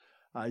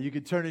You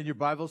can turn in your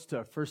Bibles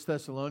to 1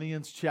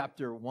 Thessalonians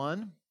chapter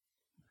 1.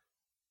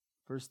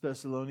 1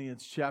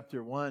 Thessalonians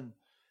chapter 1.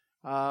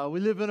 We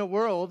live in a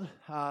world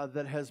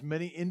that has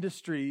many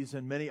industries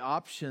and many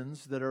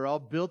options that are all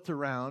built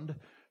around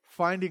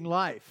finding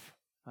life.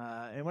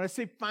 And when I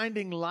say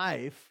finding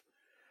life,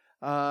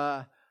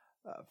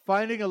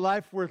 finding a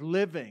life worth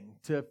living,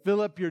 to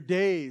fill up your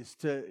days,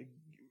 to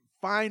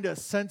find a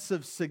sense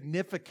of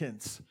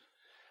significance,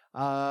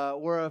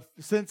 or a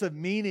sense of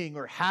meaning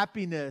or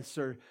happiness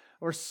or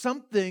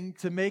something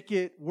to make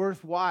it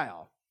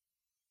worthwhile.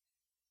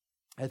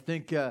 I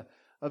think of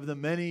the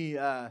many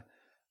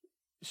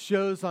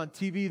shows on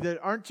TV that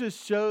aren't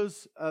just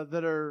shows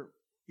that are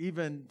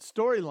even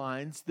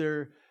storylines.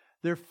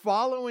 They're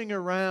following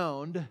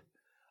around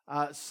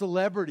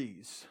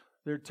celebrities.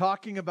 They're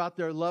talking about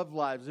their love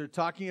lives. They're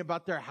talking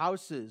about their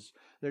houses.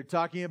 They're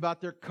talking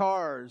about their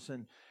cars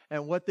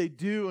and what they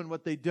do and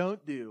what they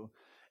don't do.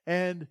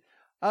 And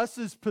us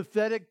as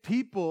pathetic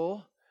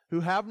people who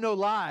have no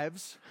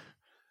lives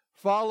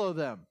follow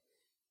them.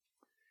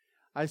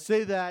 I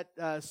say that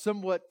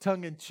somewhat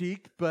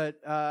tongue-in-cheek, but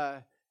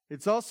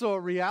it's also a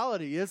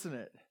reality, isn't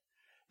it?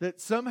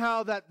 That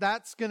somehow that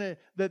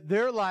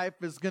their life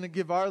is gonna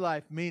give our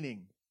life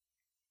meaning.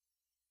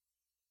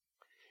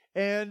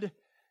 And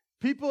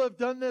people have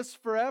done this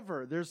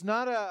forever. There's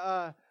not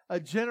a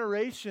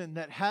generation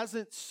that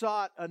hasn't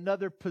sought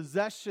another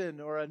possession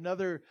or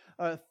another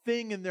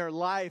thing in their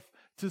life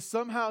to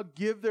somehow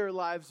give their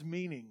lives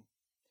meaning.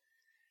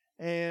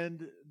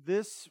 And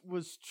this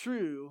was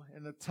true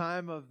in the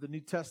time of the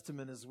New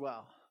Testament as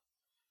well.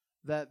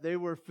 That they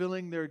were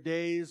filling their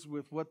days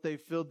with what they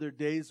filled their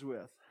days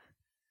with.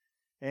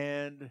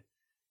 And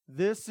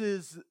this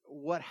is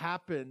what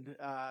happened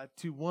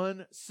to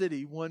one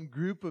city, one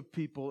group of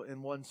people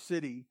in one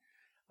city,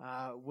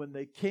 when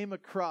they came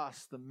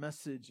across the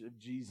message of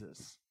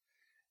Jesus.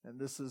 And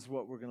this is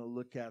what we're going to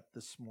look at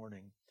this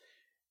morning.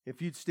 If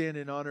you'd stand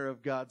in honor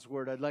of God's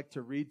word, I'd like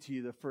to read to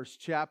you the first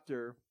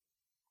chapter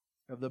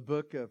of the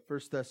book of 1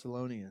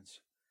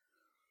 Thessalonians.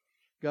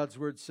 God's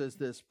word says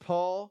this: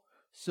 Paul,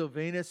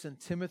 Silvanus, and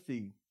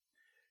Timothy,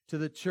 to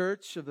the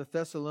church of the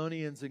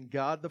Thessalonians in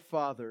God the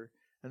Father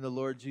and the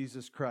Lord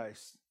Jesus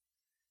Christ,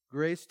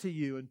 grace to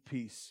you and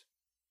peace.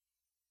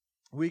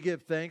 We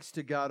give thanks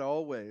to God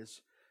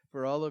always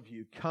for all of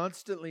you,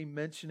 constantly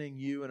mentioning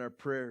you in our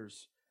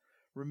prayers,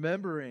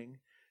 remembering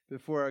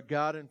before our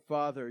God and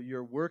Father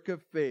your work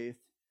of faith,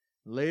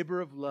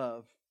 labor of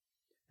love,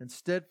 and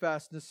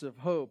steadfastness of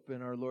hope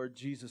in our Lord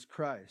Jesus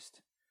Christ.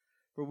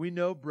 For we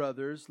know,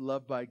 brothers,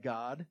 loved by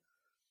God,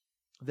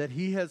 that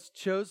He has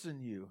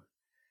chosen you,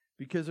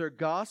 because our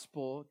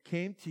gospel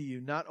came to you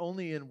not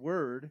only in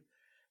word,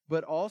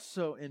 but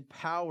also in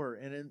power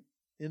and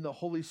in the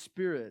Holy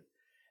Spirit,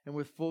 and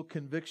with full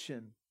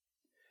conviction.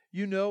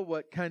 You know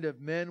what kind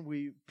of men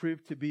we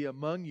proved to be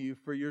among you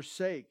for your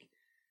sake,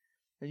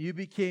 and you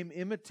became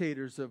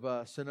imitators of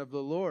us and of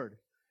the Lord.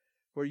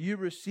 For you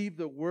received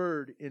the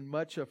word in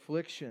much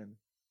affliction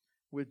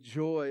with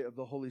joy of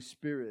the Holy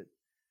Spirit,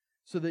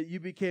 so that you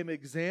became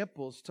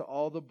examples to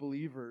all the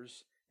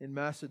believers in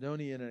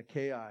Macedonia and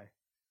Achaia.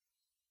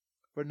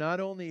 For not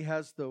only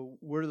has the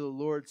word of the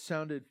Lord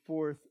sounded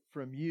forth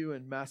from you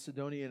in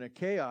Macedonia and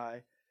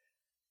Achaia,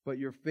 but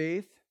your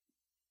faith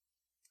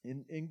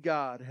in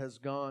God has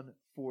gone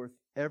forth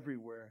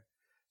everywhere,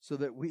 so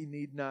that we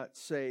need not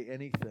say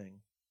anything.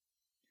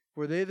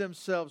 For they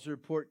themselves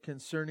report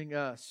concerning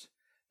us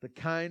the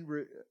kind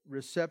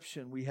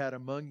reception we had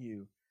among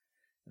you,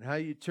 and how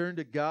you turned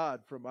to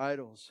God from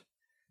idols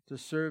to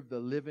serve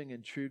the living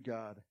and true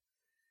God,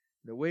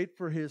 to wait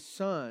for His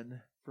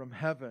Son from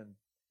heaven,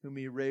 whom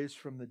He raised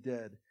from the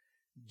dead,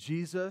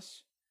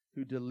 Jesus,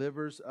 who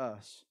delivers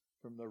us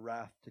from the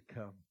wrath to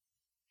come.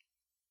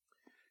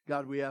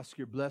 God, we ask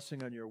your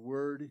blessing on your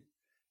word.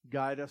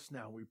 Guide us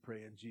now, we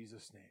pray in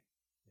Jesus' name.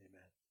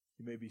 Amen.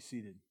 You may be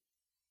seated.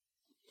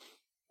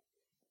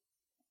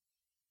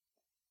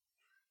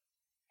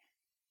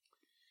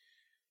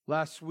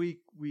 Last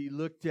week, we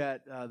looked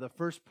at the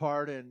first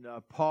part in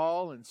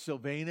Paul and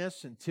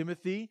Silvanus and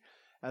Timothy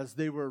as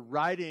they were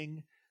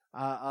writing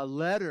a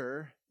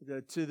letter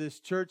to this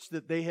church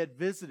that they had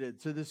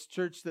visited, to this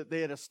church that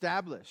they had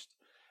established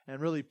and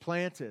really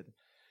planted.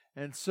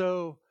 And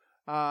so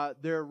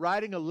they're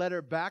writing a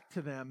letter back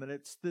to them, and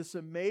it's this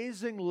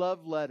amazing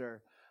love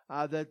letter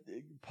that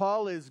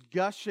Paul is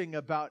gushing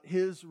about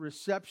his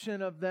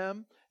reception of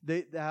them,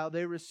 how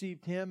they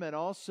received him, and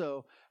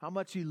also how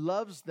much he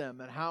loves them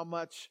and how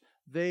much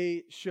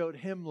they showed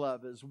him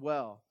love as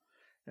well.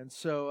 And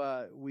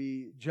so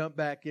we jump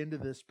back into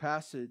this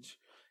passage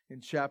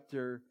in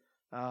chapter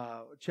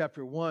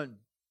 1.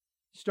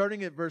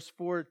 Starting at verse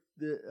 4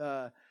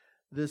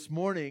 this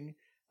morning,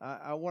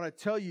 I want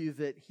to tell you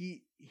that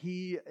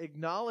he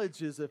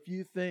acknowledges a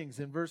few things.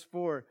 In verse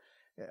 4,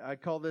 I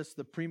call this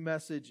the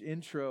pre-message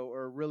intro,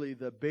 or really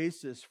the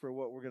basis for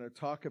what we're going to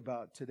talk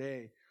about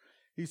today.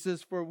 He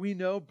says, "For we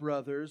know,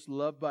 brothers,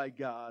 loved by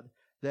God,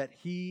 that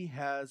He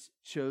has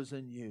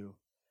chosen you,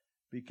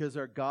 because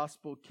our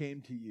gospel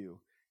came to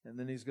you." And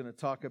then he's going to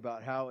talk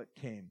about how it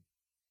came.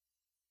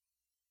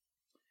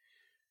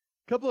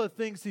 couple of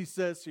things he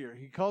says here.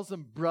 He calls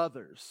them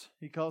brothers.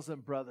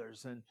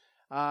 And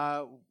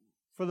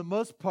for the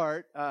most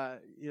part,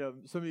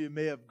 some of you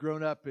may have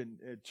grown up in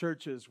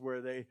churches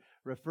where they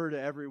refer to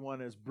everyone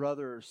as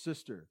brother or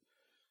sister.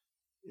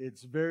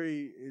 It's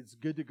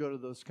good to go to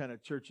those kind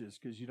of churches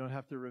because you don't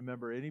have to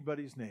remember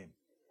anybody's name.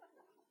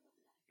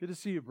 Good to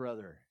see you,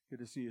 brother. Good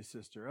to see you,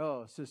 sister.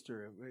 Oh,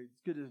 sister, it's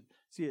good to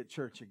see you at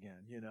church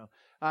again,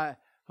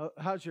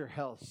 How's your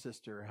health,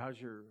 sister? How's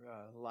your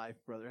life,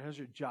 brother? How's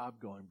your job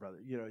going, brother?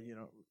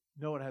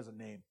 No one has a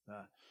name.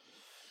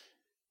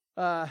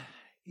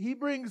 He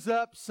brings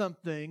up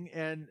something,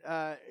 and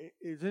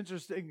it's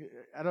interesting.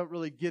 I don't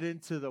really get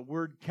into the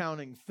word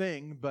counting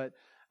thing, but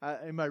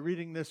in my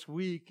reading this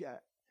week,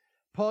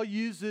 Paul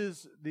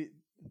uses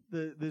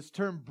this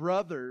term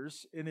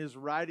brothers in his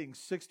writing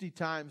 60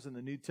 times in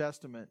the New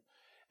Testament,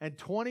 and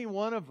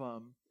 21 of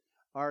them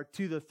are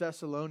to the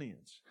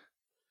Thessalonians.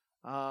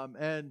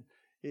 And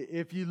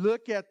if you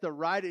look at the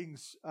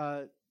writings,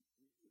 the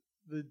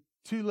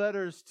two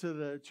letters to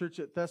the church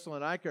at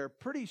Thessalonica are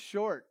pretty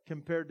short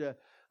compared to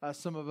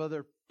some of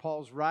other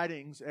Paul's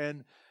writings,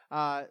 and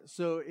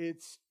so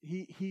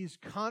he's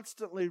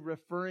constantly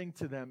referring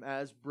to them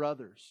as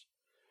brothers.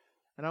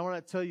 And I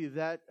want to tell you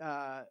that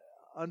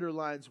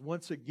underlines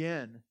once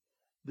again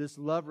this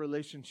love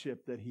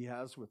relationship that he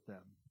has with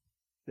them,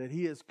 that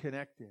he is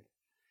connected.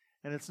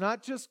 And it's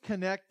not just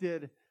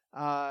connected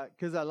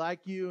because I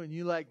like you and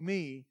you like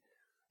me.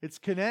 It's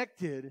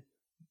connected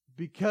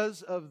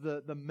because of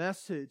the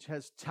message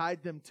has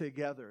tied them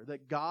together,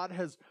 that God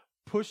has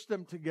pushed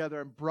them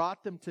together and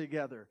brought them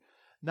together.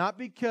 Not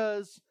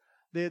because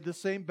they had the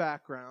same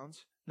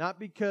backgrounds, not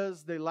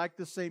because they liked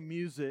the same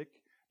music,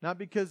 not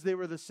because they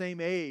were the same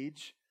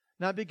age,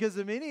 not because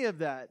of any of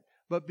that,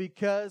 but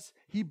because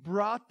he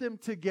brought them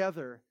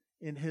together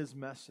in his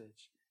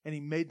message and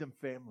he made them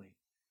family.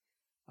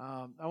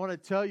 I want to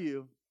tell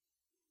you,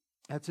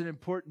 that's an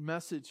important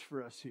message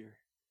for us here.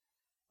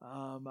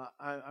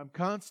 I'm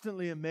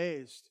constantly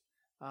amazed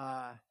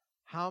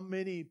how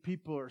many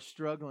people are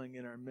struggling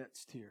in our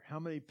midst here. How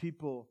many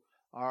people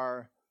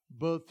are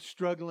both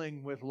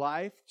struggling with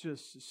life,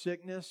 just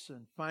sickness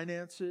and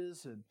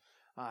finances and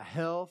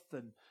health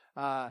and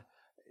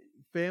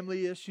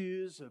family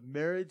issues and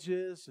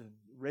marriages and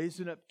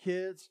raising up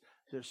kids.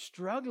 They're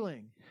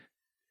struggling.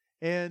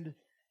 And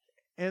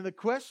the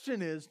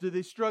question is, do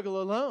they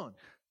struggle alone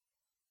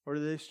or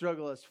do they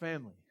struggle as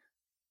family?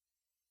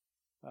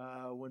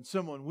 When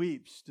someone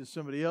weeps, does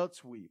somebody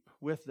else weep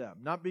with them?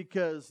 Not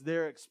because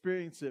they're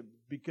experiencing it,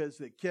 because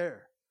they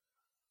care.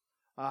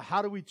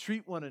 How do we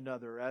treat one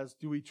another?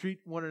 Do we treat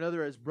one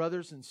another as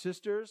brothers and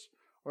sisters?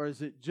 Or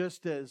is it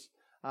just as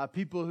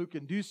people who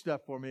can do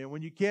stuff for me? And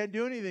when you can't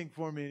do anything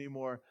for me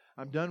anymore,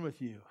 I'm done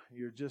with you.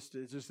 It's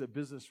just a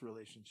business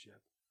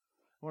relationship.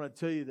 I want to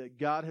tell you that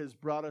God has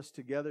brought us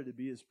together to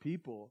be his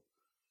people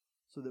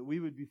so that we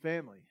would be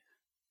family.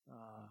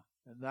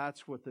 And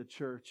that's what the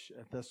church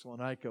at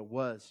Thessalonica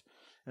was.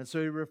 And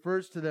so he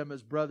refers to them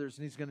as brothers,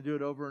 and he's going to do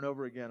it over and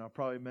over again. I'll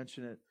probably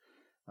mention it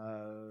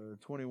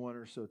 21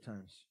 or so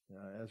times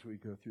as we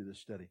go through this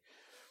study.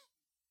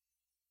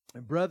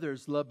 And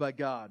brothers loved by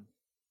God.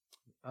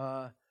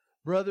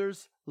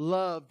 Brothers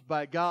loved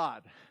by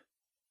God.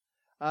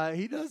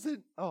 He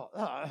doesn't...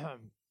 I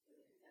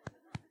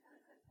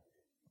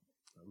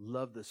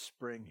love the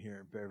spring here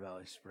in Bear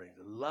Valley Springs.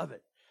 I love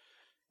it.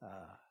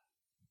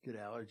 Good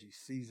allergy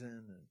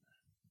season. And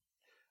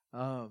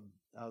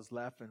I was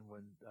laughing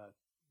when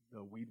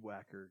the weed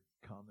whacker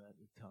comment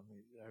would tell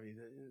me. I mean,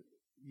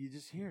 you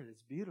just hear it.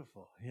 It's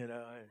beautiful.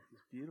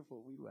 It's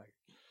beautiful weed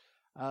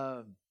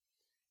whacker.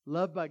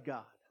 Loved by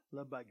God.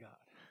 Loved by God.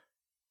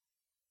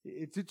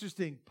 It's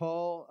interesting.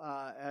 Paul,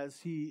 as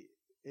he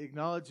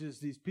acknowledges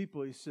these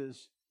people, he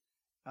says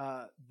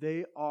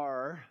they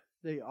are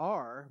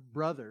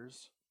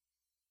brothers.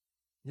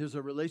 There's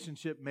a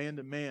relationship man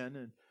to man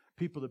and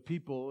people to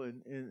people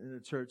in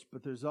the church,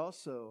 but there's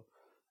also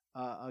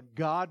a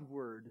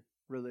Godward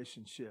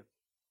relationship,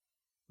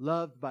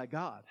 loved by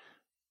God.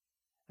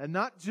 And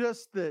not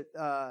just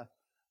that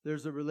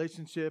there's a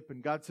relationship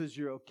and God says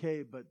you're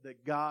okay, but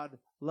that God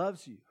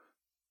loves you.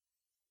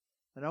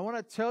 And I want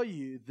to tell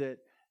you that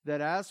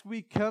as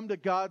we come to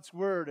God's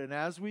Word and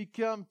as we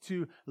come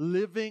to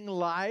living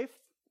life,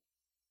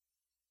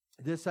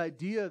 this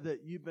idea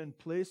that you've been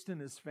placed in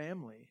his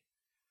family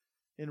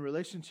in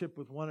relationship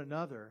with one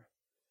another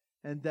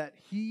and that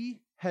he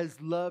has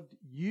loved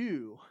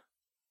you,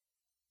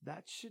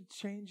 that should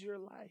change your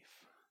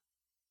life.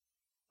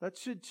 That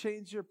should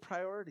change your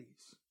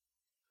priorities.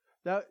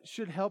 That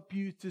should help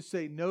you to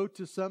say no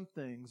to some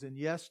things and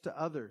yes to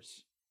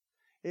others.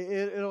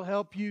 It'll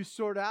help you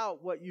sort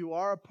out what you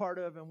are a part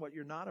of and what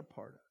you're not a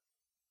part of.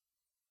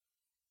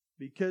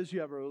 Because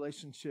you have a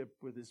relationship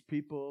with his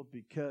people,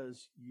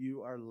 because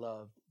you are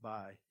loved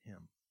by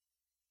him.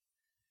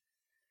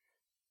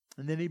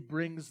 And then he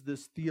brings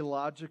this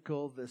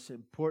theological, this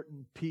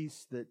important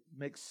piece that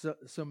makes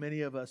so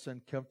many of us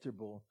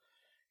uncomfortable.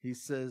 He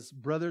says,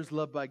 brothers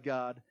loved by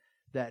God,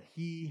 that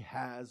he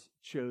has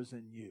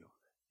chosen you.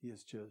 He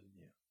has chosen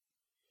you.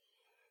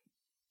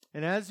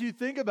 And as you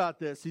think about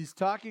this, he's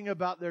talking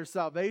about their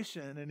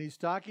salvation, and he's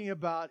talking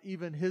about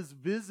even his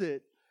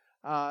visit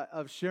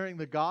of sharing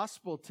the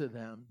gospel to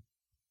them,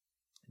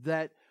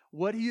 that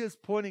what he is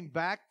pointing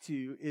back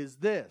to is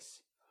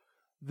this,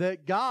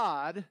 that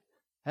God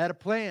had a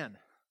plan.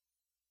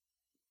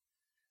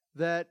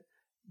 That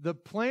the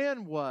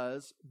plan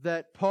was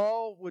that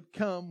Paul would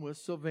come with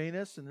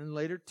Silvanus and then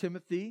later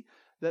Timothy,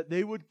 that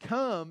they would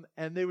come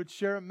and they would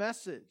share a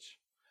message,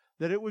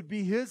 that it would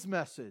be his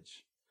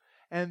message,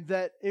 and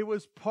that it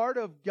was part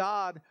of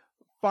God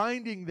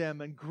finding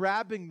them and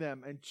grabbing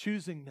them and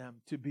choosing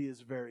them to be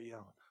his very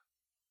own.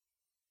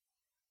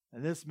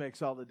 And this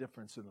makes all the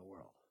difference in the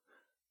world.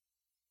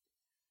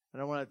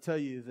 And I want to tell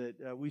you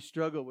that we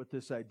struggle with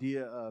this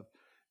idea of,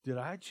 did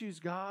I choose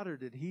God or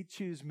did he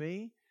choose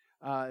me?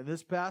 In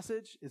this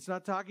passage, it's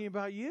not talking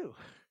about you.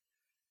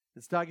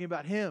 It's talking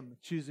about him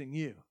choosing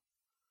you.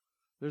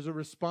 There's a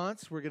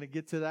response. We're going to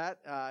get to that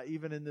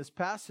even in this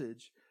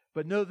passage.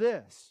 But know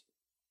this,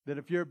 that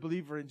if you're a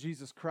believer in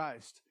Jesus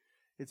Christ,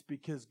 it's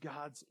because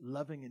God's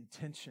loving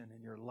intention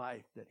in your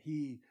life that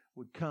he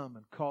would come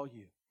and call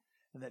you,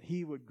 and that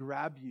he would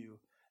grab you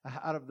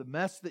out of the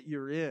mess that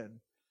you're in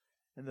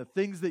and the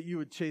things that you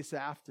would chase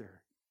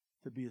after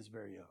to be his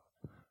very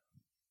own.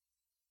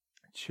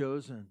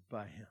 Chosen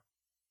by him.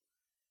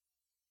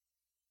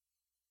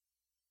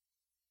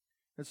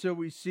 And so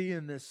we see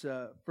in this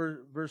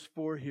verse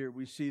 4 here,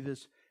 we see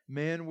this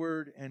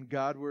manward and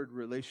Godward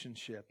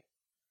relationship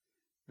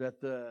that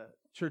the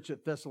church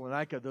at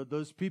Thessalonica,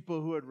 those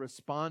people who had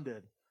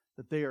responded,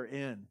 that they are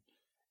in.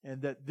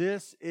 And that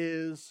this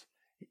is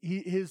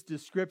his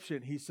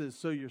description. He says,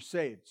 so you're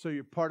saved, so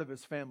you're part of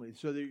his family,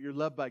 so that you're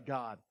loved by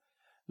God.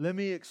 Let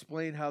me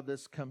explain how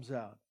this comes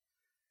out.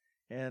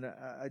 And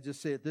I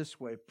just say it this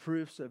way,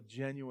 proofs of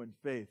genuine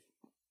faith.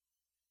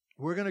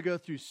 We're going to go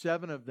through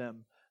 7 of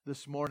them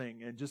this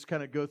morning and just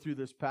kind of go through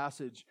this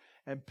passage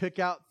and pick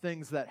out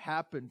things that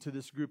happened to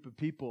this group of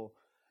people.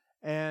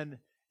 And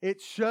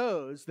it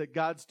shows that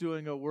God's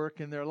doing a work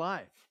in their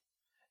life.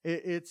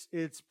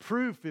 It's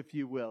proof, if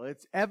you will.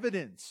 It's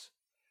evidence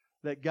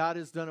that God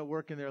has done a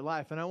work in their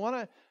life. And I want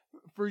to,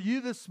 for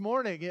you this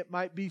morning, it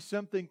might be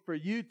something for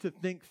you to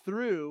think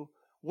through,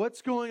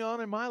 what's going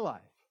on in my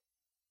life?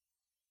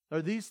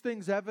 Are these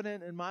things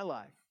evident in my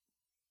life?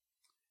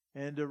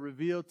 And to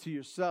reveal to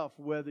yourself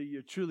whether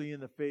you're truly in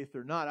the faith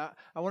or not.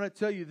 I want to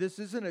tell you, this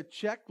isn't a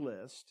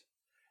checklist.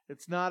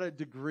 It's not a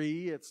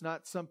degree. It's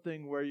not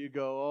something where you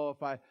go, oh,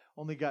 if I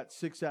only got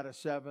 6 out of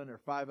 7 or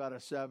 5 out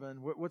of 7.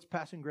 What's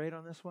passing grade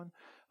on this one?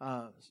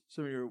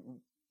 Some of you are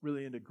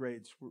really into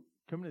grades. We're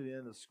coming to the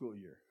end of the school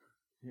year.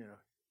 You know,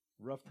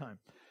 rough time.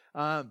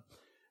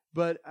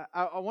 But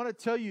I want to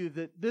tell you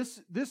that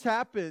this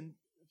happened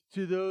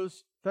to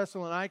those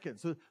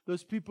Thessalonians. So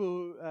those people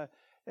who,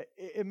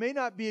 it may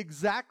not be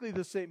exactly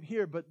the same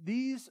here, but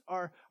these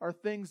are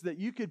things that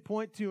you could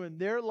point to in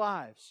their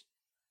lives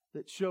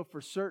that show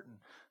for certain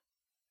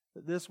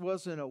that this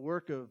wasn't a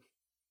work of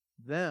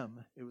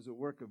them, it was a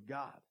work of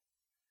God.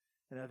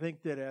 And I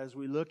think that as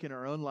we look in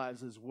our own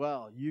lives as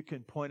well, you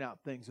can point out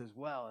things as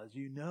well as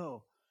you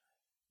know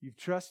you've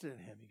trusted in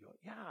him. You go,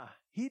 yeah,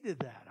 he did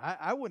that.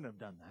 I wouldn't have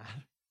done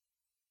that.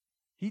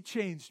 He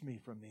changed me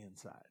from the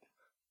inside.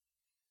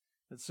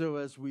 And so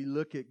as we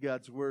look at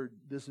God's word,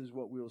 this is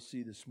what we'll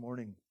see this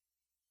morning.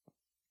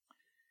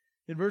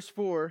 In verse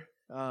 4,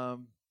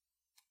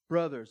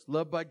 brothers,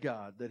 loved by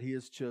God, that he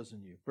has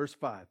chosen you. Verse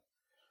 5,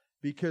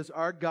 because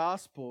our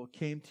gospel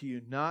came to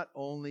you not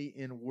only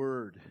in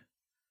word.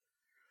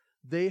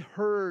 They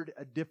heard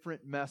a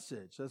different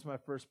message. That's my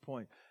first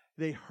point.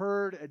 They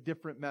heard a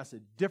different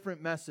message.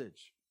 Different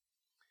message.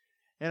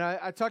 And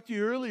I talked to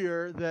you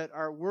earlier that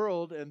our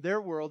world and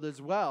their world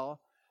as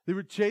well, they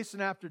were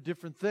chasing after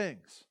different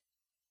things.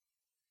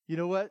 You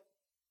know what?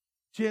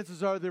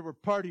 Chances are there were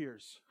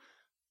partiers.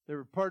 There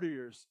were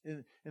partiers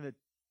in the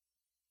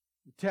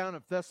town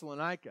of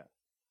Thessalonica.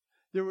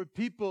 There were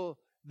people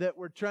that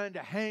were trying to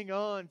hang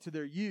on to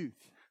their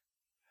youth.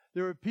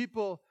 There were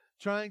people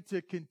trying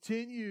to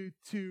continue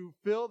to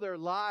fill their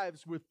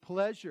lives with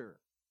pleasure.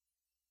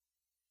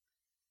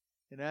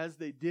 And as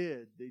they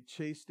did, they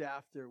chased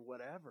after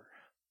whatever.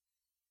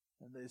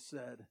 And they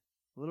said,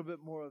 a little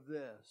bit more of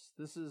this.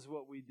 This is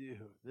what we do.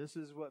 This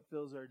is what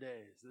fills our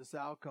days. This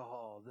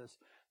alcohol,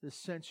 this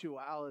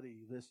sensuality,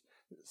 this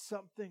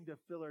something to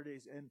fill our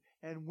days.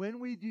 And when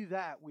we do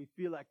that, we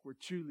feel like we're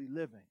truly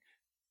living.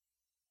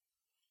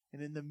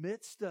 And in the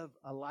midst of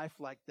a life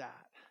like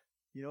that,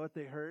 you know what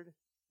they heard?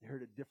 They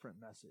heard a different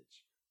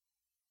message.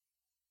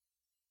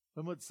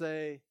 Some would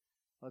say,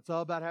 well, it's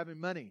all about having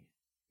money.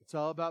 It's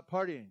all about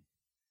partying.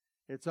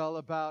 It's all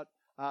about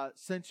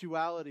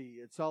sensuality.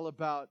 It's all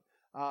about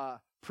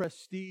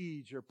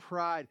prestige or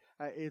pride.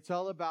 It's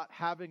all about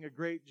having a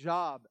great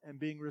job and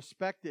being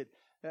respected.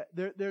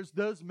 There's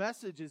those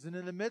messages. And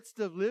in the midst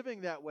of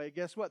living that way,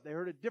 guess what? They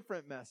heard a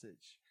different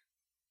message.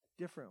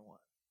 A different one.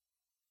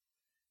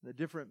 The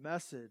different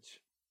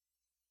message,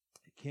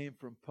 it came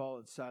from Paul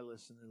and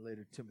Silas and then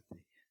later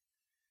Timothy.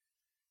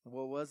 And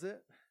what was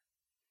it?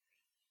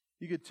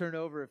 You could turn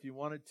over if you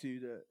wanted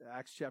to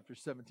Acts chapter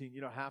 17.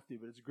 You don't have to,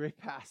 but it's a great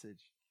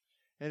passage.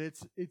 And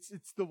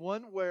it's the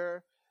one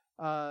where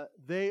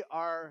they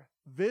are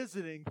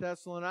visiting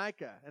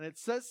Thessalonica. And it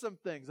says some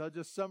things. I'll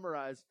just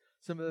summarize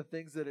some of the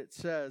things that it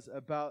says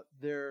about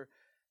their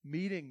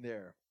meeting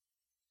there.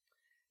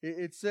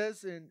 It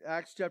says in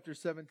Acts chapter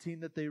 17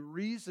 that they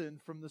reasoned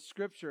from the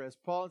Scripture. As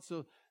Paul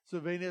and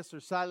Silvanus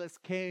or Silas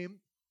came,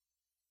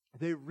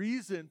 they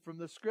reasoned from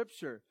the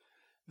Scripture.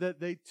 That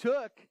they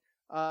took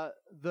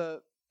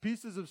the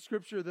pieces of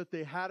Scripture that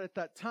they had at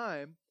that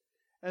time,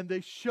 and they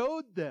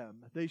showed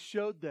them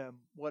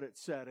what it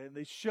said, and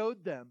they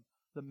showed them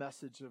the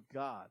message of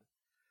God.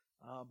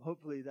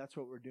 Hopefully that's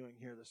what we're doing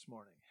here this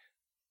morning.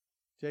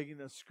 Taking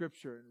the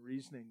Scripture and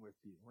reasoning with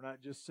you. We're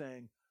not just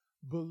saying,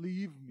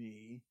 believe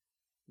me.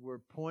 We're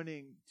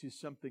pointing to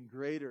something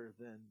greater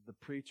than the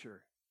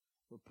preacher.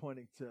 We're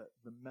pointing to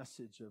the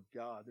message of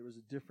God. There was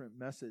a different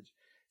message.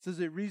 It says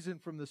they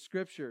reasoned from the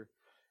Scripture.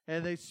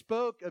 And they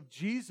spoke of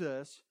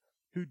Jesus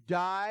who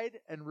died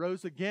and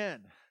rose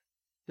again.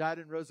 Died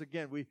and rose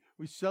again. We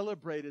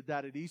celebrated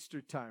that at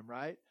Easter time,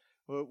 right?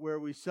 Where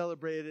we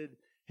celebrated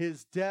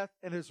His death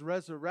and His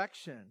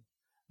resurrection.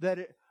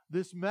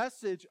 This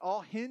message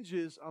all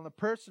hinges on the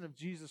person of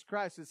Jesus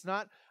Christ. It's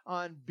not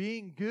on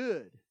being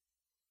good.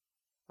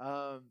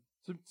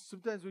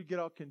 Sometimes we get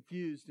all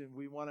confused and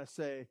we want to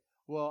say,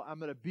 well, I'm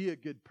going to be a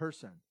good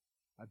person.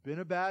 I've been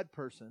a bad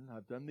person.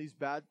 I've done these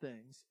bad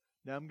things.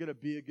 Now I'm going to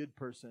be a good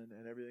person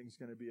and everything's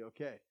going to be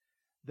okay.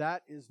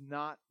 That is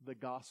not the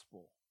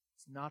gospel.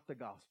 It's not the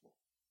gospel.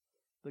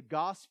 The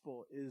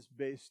gospel is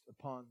based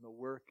upon the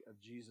work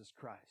of Jesus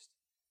Christ,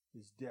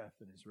 His death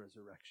and His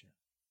resurrection.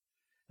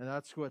 And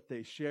that's what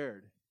they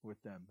shared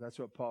with them. That's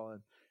what Paul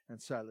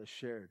and Silas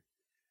shared.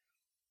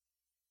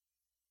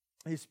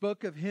 He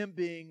spoke of Him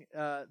being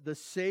the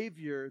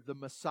Savior, the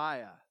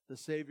Messiah. The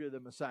Savior, the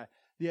Messiah.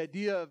 The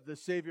idea of the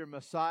Savior,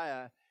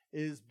 Messiah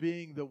is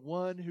being the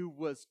one who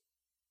was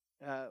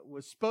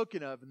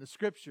spoken of in the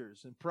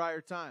Scriptures in prior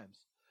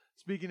times.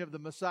 Speaking of the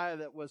Messiah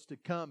that was to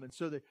come. And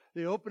so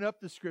they opened up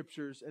the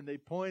Scriptures and they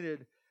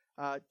pointed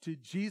to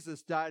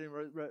Jesus died and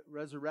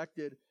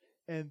resurrected.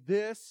 And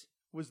this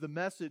was the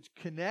message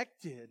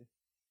connected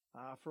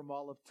from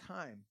all of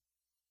time.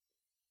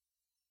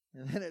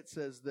 And then it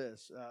says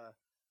this,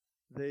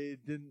 they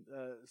didn't,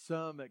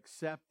 some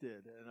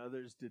accepted and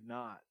others did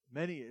not.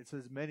 It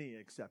says many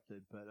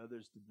accepted, but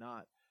others did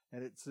not.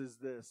 And it says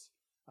this,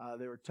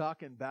 they were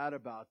talking bad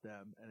about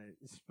them, and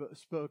it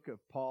spoke of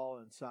Paul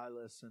and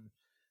Silas and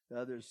the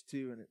others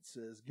too, and it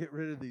says, get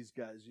rid of these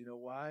guys. You know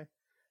why?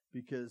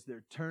 Because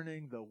they're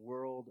turning the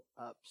world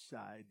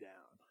upside down.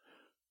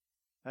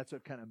 That's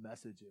what kind of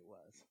message it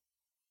was.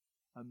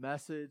 A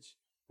message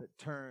that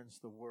turns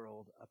the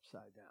world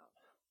upside down.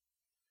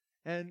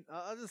 And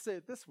I'll just say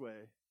it this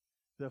way.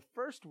 The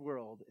first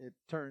world it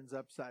turns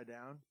upside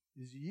down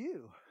is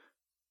you.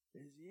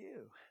 Is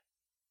you.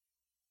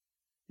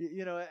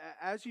 You know,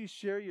 as you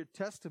share your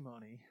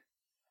testimony,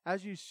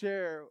 as you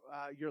share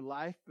your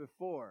life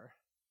before,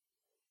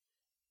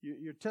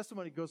 your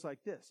testimony goes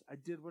like this. I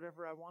did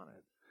whatever I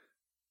wanted.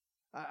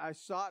 I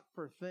sought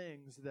for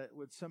things that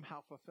would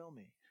somehow fulfill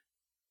me.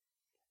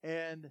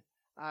 And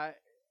I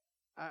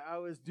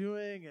was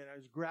doing and I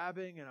was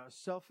grabbing and I was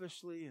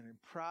selfishly and in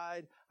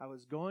pride. I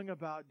was going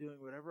about doing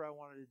whatever I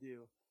wanted to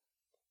do.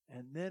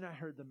 And then I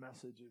heard the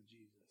message of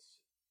Jesus.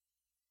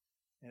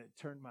 And it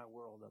turned my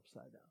world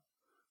upside down.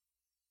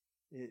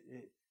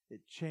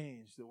 It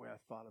changed the way I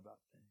thought about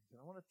things. And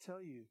I want to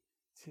tell you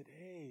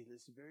today,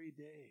 this very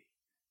day,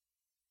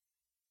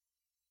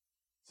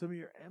 some of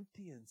you are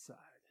empty inside.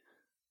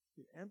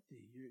 You're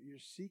empty. You're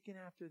seeking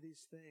after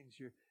these things.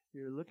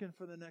 You're looking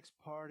for the next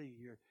party.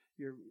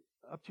 You're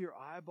up to your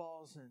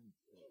eyeballs in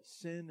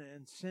sin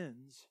and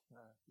sins.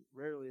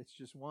 Rarely it's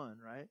just one,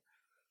 right?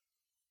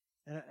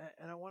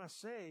 And I want to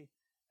say,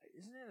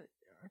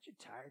 aren't you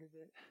tired of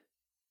it?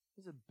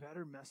 There's a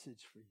better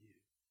message for you.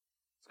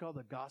 It's called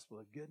the gospel,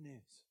 the good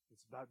news.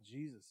 It's about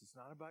Jesus. It's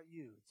not about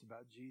you. It's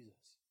about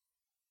Jesus.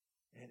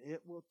 And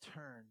it will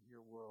turn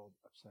your world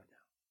upside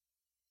down.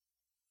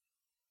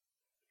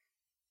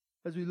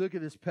 As we look at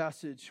this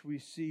passage, we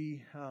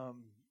see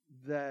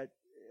that,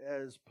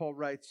 as Paul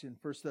writes in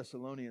 1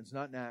 Thessalonians,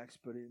 not in Acts,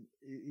 but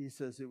he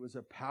says it was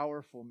a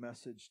powerful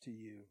message to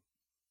you.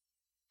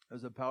 It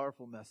was a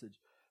powerful message.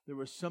 There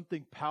was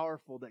something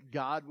powerful that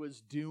God was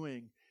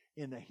doing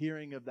in the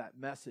hearing of that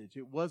message.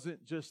 It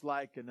wasn't just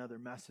like another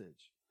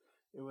message.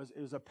 It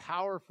was a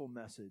powerful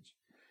message.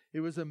 It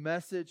was a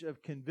message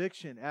of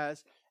conviction.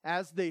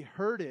 As they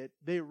heard it,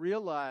 they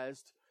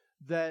realized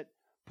that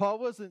Paul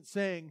wasn't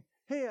saying,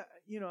 hey,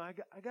 I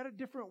got a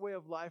different way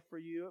of life for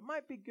you. It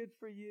might be good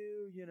for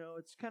you.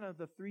 It's kind of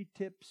the 3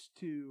 tips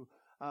to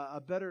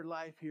a better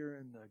life here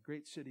in the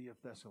great city of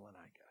Thessalonica.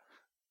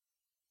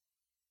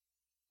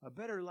 A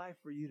better life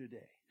for you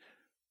today.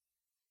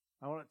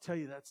 I want to tell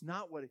you that's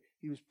not what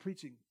he was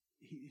preaching.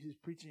 He was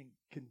preaching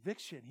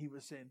conviction. He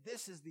was saying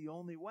this is the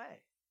only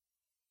way.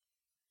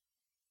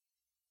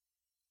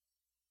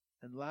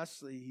 And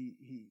lastly,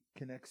 he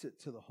connects it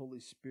to the Holy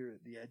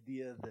Spirit, the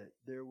idea that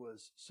there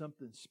was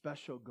something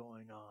special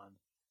going on,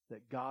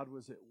 that God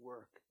was at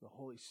work, the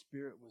Holy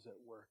Spirit was at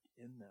work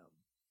in them.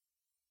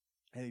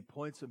 And he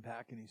points them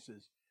back and he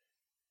says,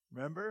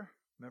 remember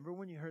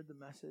when you heard the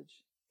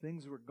message?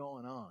 Things were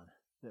going on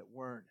that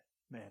weren't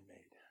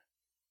man-made.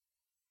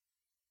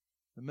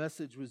 The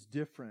message was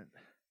different.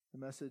 The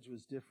message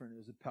was different. It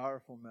was a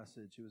powerful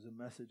message. It was a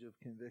message of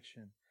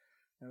conviction.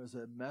 It was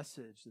a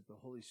message that the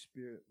Holy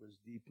Spirit was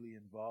deeply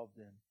involved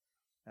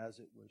in as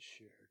it was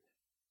shared.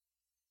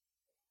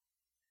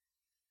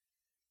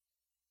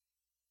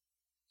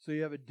 So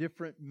you have a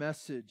different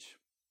message.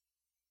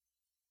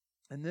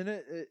 And then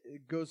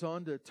it goes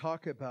on to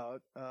talk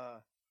about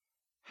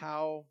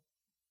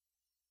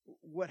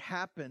what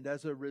happened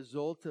as a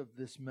result of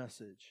this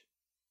message.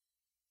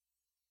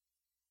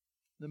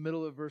 In the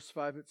middle of verse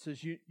 5, it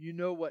says, you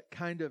know what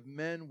kind of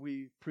men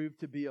we proved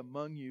to be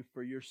among you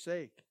for your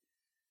sake.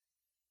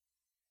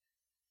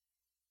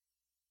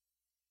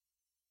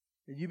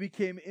 And you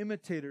became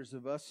imitators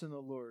of us in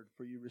the Lord,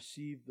 for you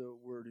received the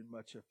word in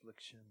much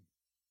affliction.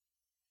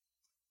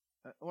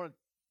 I want to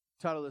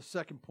title the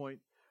second point,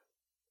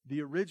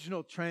 The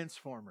Original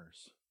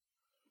Transformers.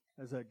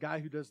 As a guy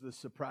who does the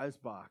surprise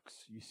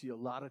box, you see a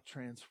lot of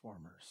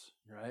transformers,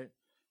 right?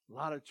 A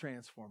lot of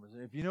transformers.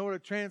 And if you know what a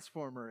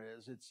transformer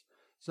is, it's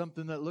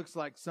something that looks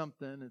like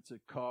something. It's a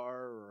car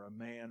or a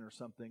man or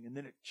something, and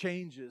then it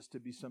changes to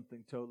be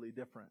something totally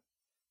different.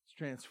 It's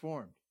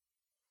transformed.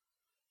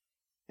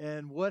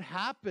 And what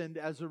happened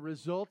as a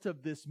result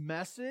of this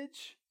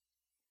message,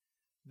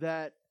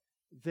 that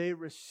they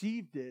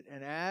received it,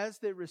 and as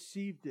they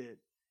received it,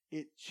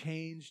 it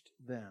changed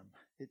them.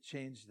 It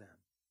changed them.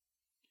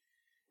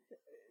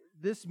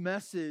 This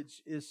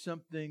message is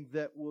something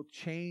that will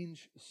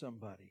change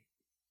somebody.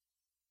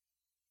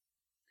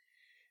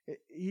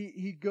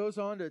 He goes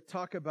on to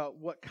talk about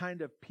what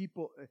kind of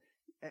people,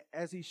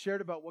 as he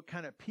shared about what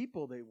kind of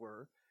people they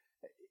were.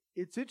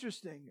 It's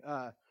interesting.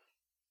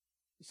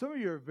 Some of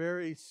you are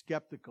very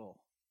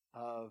skeptical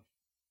of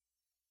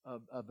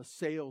a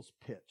sales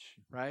pitch,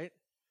 right?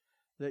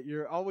 That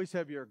you always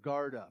have your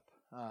guard up.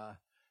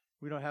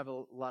 We don't have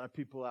a lot of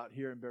people out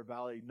here in Bear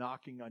Valley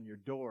knocking on your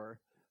door,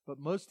 but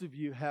most of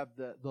you have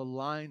the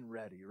line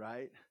ready,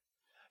 right?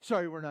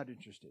 Sorry, we're not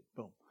interested.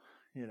 Boom.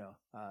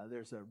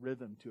 There's a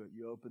rhythm to it.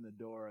 You open the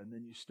door and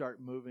then you start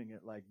moving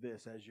it like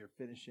this as you're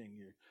finishing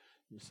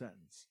your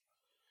sentence.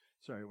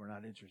 Sorry, we're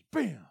not interested.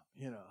 Bam!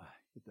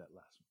 Get that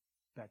last one.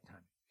 Bad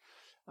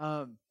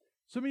timing.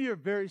 Some of you are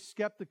very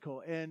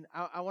skeptical, and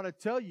I want to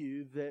tell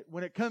you that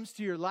when it comes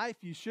to your life,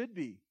 you should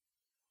be.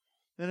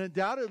 And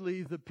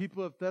undoubtedly, the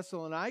people of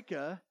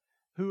Thessalonica,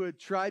 who had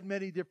tried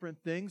many different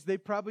things, they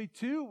probably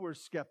too were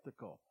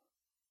skeptical.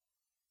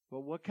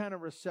 But what kind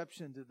of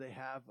reception did they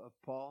have of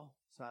Paul,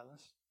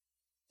 Silas,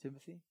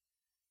 Timothy?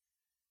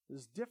 It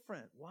was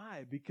different.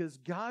 Why? Because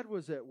God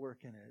was at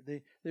work in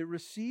it. They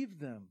received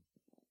them.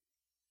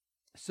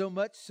 So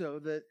much so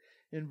that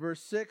in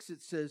verse 6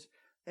 it says,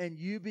 and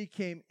you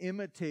became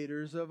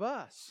imitators of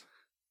us.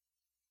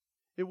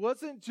 It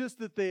wasn't just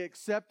that they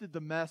accepted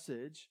the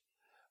message,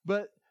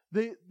 but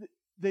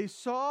they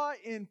saw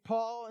in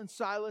Paul and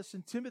Silas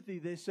and Timothy,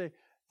 they say,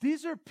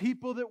 these are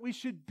people that we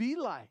should be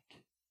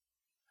like.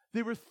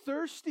 They were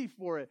thirsty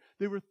for it.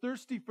 They were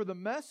thirsty for the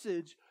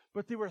message,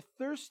 but they were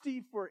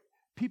thirsty for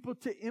people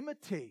to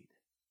imitate.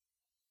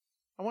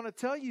 I want to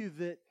tell you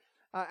that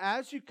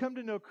as you come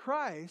to know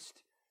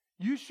Christ,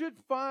 you should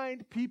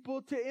find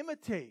people to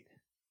imitate.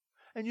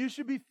 And you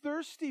should be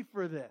thirsty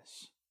for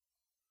this.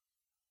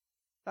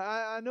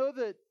 I know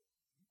that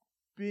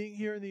being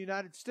here in the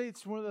United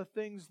States, one of the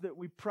things that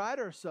we pride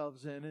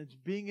ourselves in is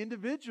being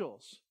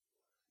individuals,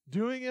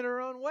 doing it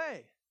our own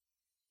way.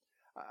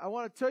 I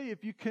want to tell you,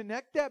 if you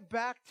connect that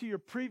back to your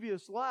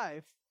previous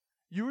life,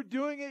 you were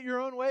doing it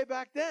your own way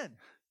back then.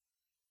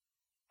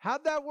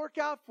 How'd that work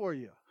out for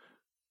you?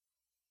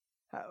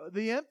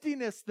 The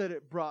emptiness that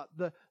it brought,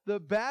 the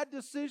bad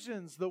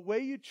decisions, the way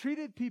you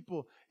treated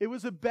people, it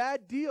was a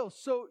bad deal.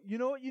 So you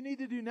know what you need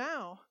to do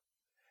now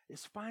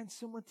is find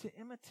someone to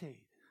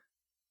imitate.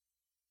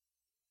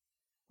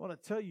 I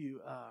want to tell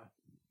you,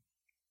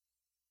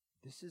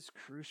 this is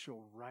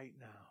crucial right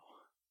now.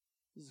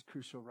 This is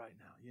crucial right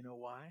now. You know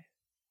why?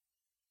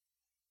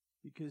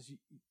 Because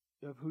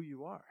of who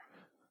you are.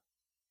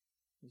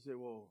 You say,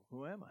 well,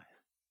 who am I?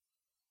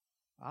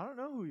 I don't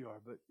know who you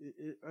are, but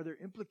are there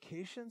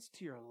implications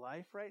to your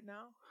life right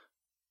now?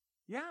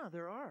 Yeah,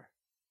 there are.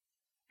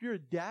 If you're a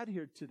dad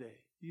here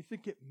today, do you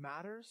think it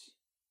matters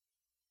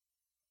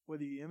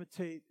whether you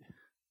imitate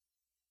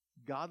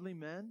godly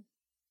men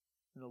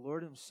and the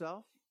Lord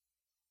Himself,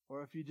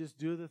 or if you just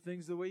do the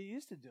things the way you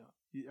used to do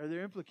them? Are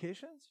there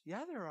implications?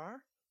 Yeah, there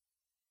are.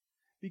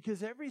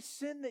 Because every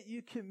sin that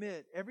you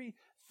commit,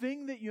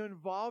 everything that you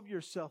involve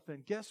yourself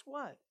in, guess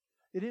what?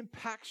 It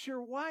impacts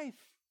your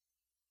wife.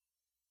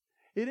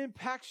 It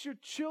impacts your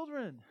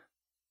children.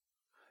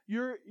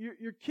 Your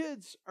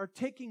kids are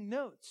taking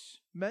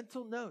notes,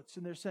 mental notes,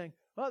 and they're saying,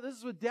 oh, this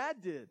is what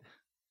Dad did.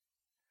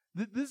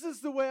 This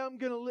is the way I'm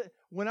going to live.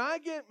 When I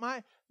get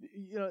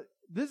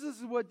this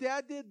is what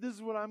Dad did, this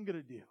is what I'm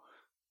going to do.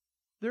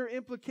 There are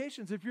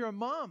implications. If you're a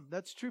mom,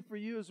 that's true for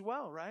you as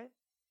well, right?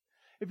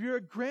 If you're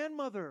a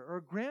grandmother or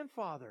a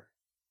grandfather,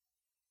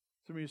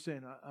 some of you are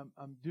saying,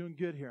 I'm doing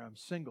good here. I'm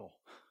single.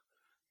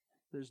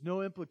 There's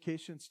no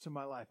implications to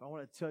my life. I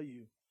want to tell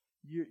you,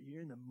 you're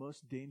in the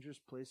most dangerous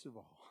place of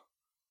all.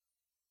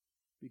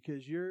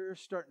 Because you're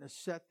starting to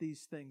set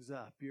these things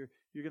up. You're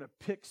going to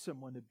pick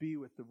someone to be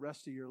with the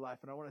rest of your life.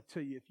 And I want to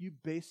tell you, if you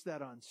base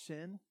that on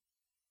sin,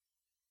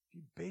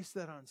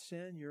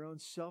 your own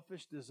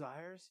selfish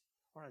desires,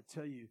 I want to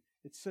tell you,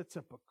 it sets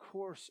up a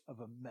course of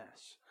a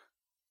mess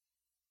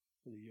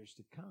for the years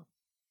to come.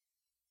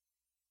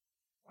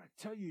 I want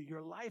to tell you,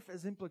 your life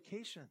has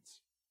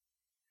implications.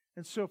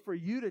 And so for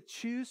you to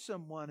choose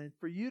someone and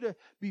for you to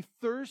be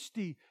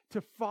thirsty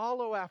to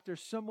follow after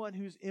someone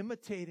who's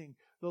imitating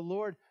the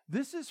Lord,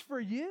 this is for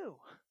you.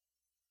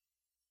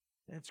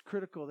 And it's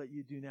critical that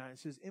you do now. It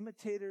says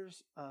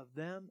imitators of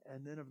them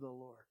and then of the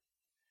Lord.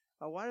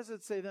 Why does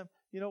it say them?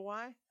 You know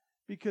why?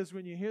 Because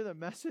when you hear the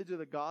message of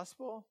the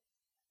gospel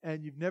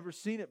and you've never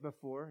seen it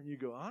before and you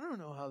go, I don't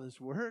know how this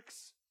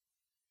works.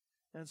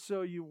 And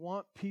so you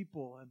want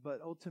people,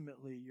 but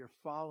ultimately you're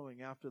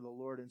following after the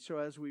Lord. And so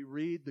as we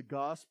read the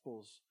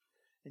Gospels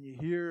and you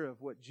hear of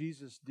what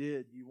Jesus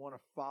did, you want to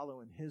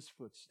follow in His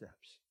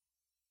footsteps.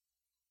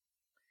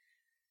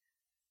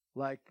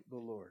 Like the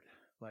Lord.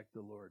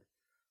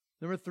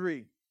 Number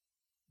 3.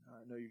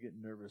 I know you're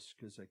getting nervous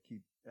because I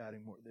keep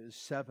adding more. There's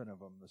 7 of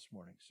them this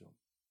morning, so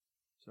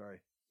sorry.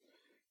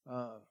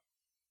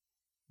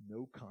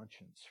 No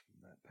conscience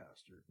from that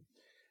pastor.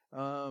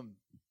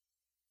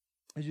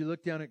 As you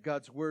look down at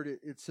God's Word,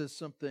 it says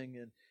something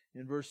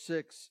in verse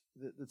 6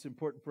 that's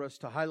important for us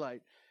to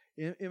highlight.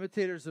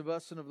 Imitators of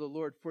us and of the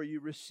Lord, for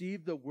you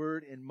received the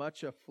Word in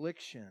much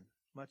affliction.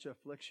 Much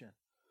affliction.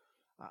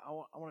 I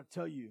want to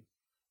tell you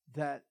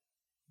that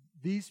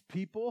these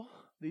people,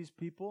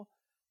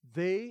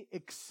 they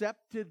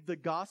accepted the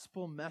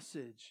gospel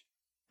message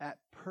at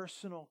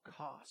personal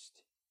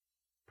cost.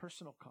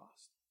 Personal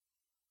cost.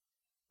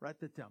 Write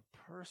that down.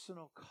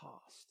 Personal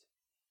cost.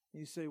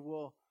 And you say,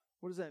 well,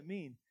 what does that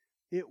mean?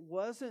 It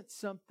wasn't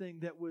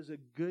something that was a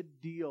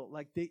good deal.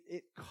 Like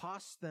it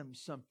cost them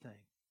something.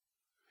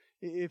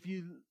 If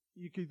you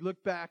could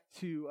look back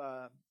to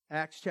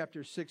Acts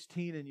chapter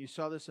 16, and you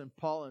saw this in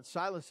Paul and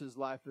Silas's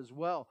life as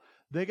well.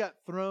 They got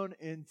thrown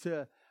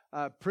into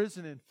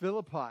prison in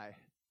Philippi.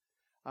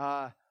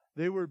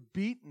 They were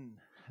beaten.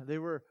 They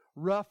were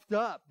roughed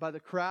up by the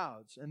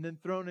crowds and then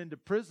thrown into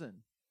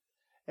prison.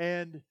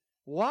 And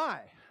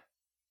why?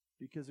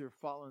 Because they were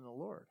following the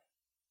Lord.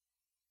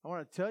 I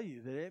want to tell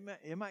you that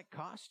it might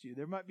cost you.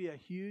 There might be a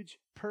huge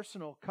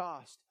personal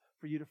cost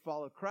for you to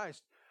follow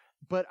Christ.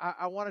 But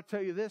I want to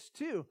tell you this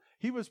too.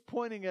 He was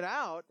pointing it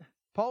out.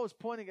 Paul was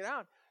pointing it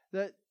out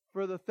that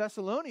for the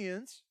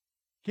Thessalonians,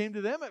 came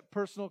to them at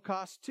personal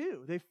cost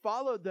too. They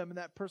followed them in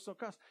that personal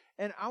cost.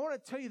 And I want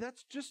to tell you,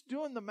 that's just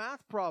doing the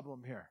math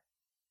problem here.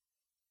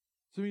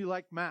 Some of you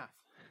like math,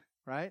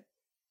 right?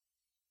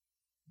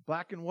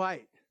 Black and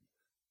white.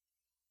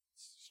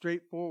 It's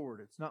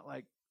straightforward. It's not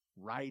like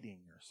writing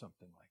or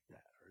something like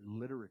that, or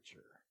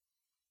literature.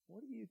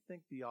 What do you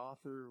think the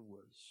author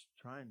was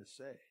trying to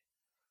say?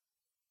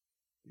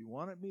 If he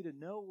wanted me to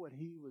know what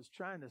he was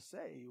trying to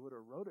say, he would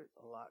have wrote it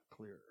a lot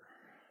clearer.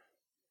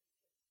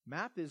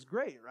 Math is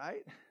great,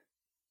 right?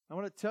 I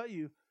want to tell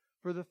you,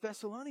 for the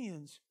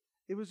Thessalonians,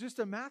 it was just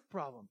a math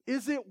problem.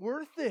 Is it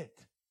worth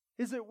it?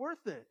 Is it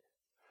worth it?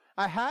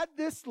 I had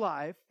this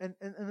life, and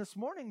this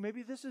morning,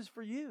 maybe this is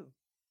for you.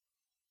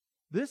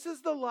 This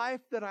is the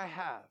life that I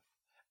have.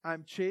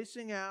 I'm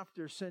chasing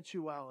after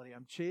sensuality.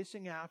 I'm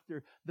chasing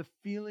after the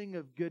feeling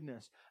of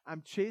goodness.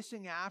 I'm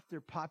chasing after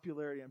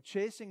popularity. I'm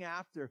chasing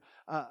after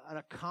an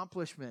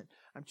accomplishment.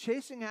 I'm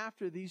chasing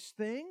after these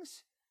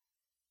things,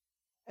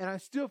 and I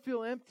still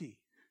feel empty.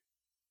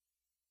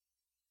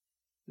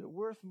 Is it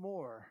worth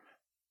more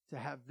to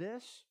have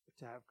this or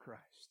to have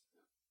Christ?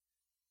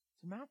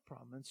 It's a math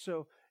problem. And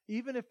so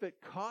even if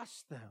it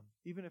costs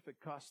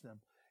them,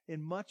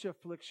 in much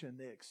affliction,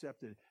 they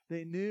accepted it.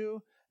 They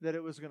knew that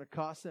it was going to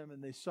cost them,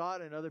 and they saw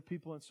it in other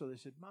people, and so they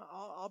said,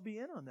 I'll be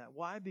in on that.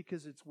 Why?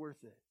 Because it's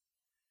worth it.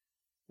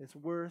 It's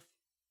worth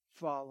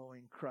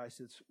following Christ.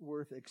 It's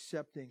worth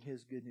accepting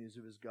His good news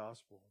of His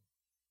gospel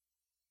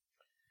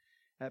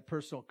at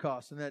personal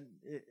cost. And then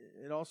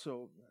it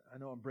also, I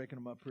know I'm breaking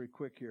them up pretty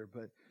quick here,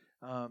 but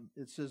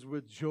it says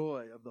with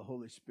joy of the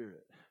Holy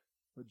Spirit.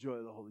 With joy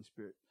of the Holy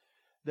Spirit.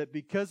 That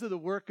because of the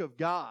work of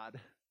God,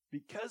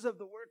 because the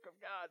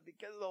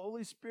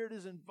Holy Spirit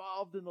is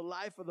involved in the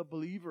life of the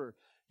believer,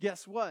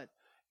 guess what?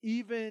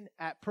 Even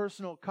at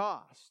personal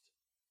cost,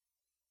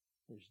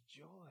 there's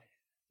joy.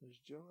 There's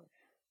joy.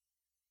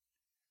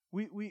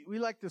 We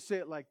like to say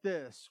it like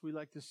this. We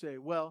like to say,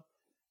 well,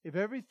 if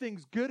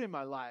everything's good in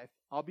my life,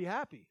 I'll be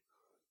happy.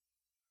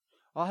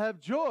 I'll have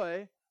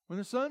joy when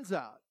the sun's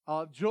out.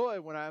 I'll have joy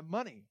when I have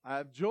money. I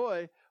have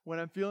joy when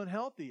I'm feeling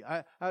healthy.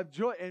 I have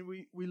joy. And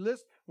we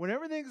list, when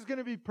everything's going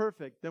to be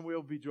perfect, then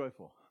we'll be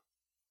joyful.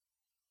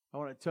 I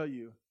want to tell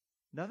you,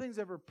 nothing's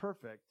ever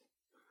perfect,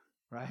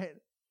 right?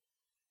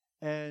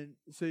 And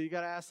so you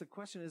got to ask the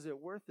question, is it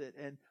worth it?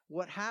 And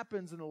what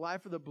happens in the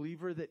life of the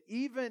believer that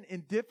even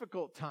in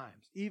difficult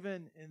times,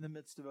 even in the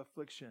midst of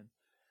affliction,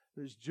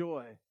 there's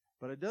joy,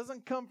 but it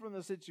doesn't come from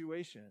the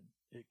situation.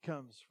 It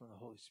comes from the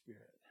Holy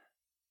Spirit.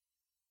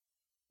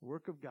 The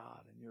work of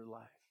God in your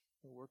life,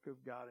 the work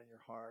of God in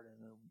your heart,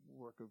 and the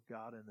work of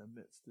God in the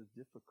midst of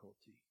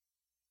difficulty.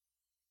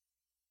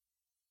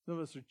 Some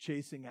of us are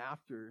chasing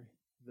after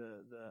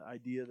the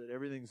idea that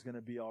everything's going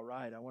to be all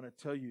right. I want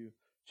to tell you,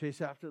 chase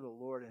after the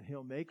Lord and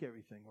He'll make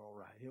everything all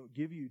right. He'll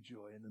give you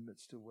joy in the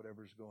midst of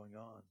whatever's going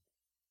on.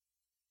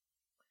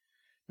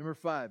 Number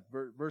 5,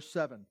 verse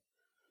 7.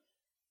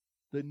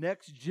 The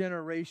next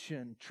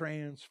generation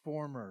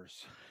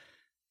transformers.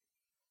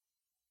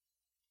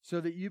 So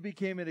that you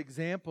became an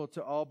example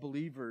to all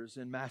believers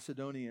in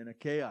Macedonia and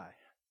Achaia.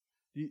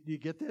 Do you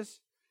get this?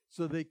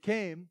 So they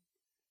came,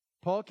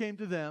 Paul came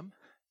to them,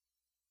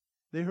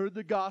 they heard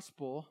the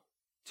gospel,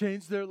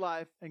 changed their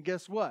life, and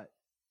guess what?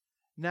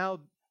 Now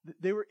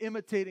they were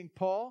imitating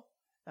Paul,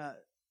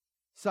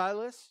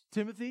 Silas,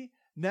 Timothy.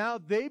 Now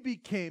they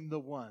became the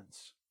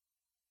ones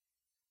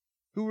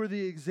who were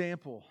the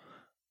example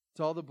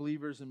to all the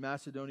believers in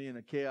Macedonia and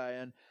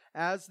Achaia. And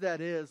as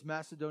that is,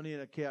 Macedonia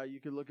and Achaia, you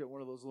can look at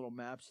one of those little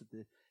maps at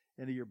the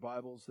end of your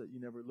Bibles that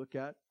you never look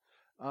at.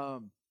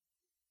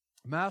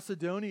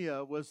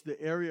 Macedonia was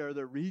the area or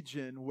the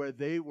region where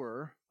they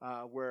were,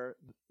 where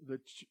the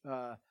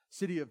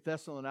city of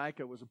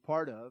Thessalonica was a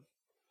part of.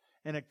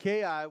 And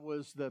Achaia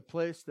was the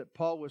place that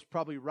Paul was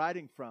probably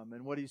writing from.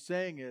 And what he's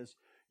saying is,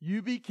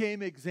 you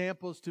became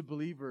examples to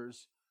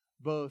believers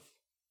both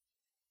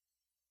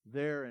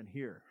there and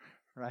here,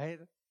 right?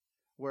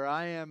 Where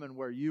I am and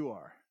where you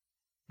are.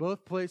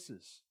 Both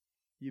places,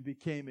 you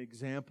became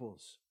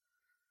examples.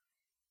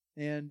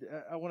 And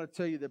I want to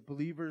tell you that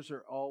believers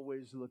are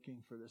always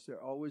looking for this.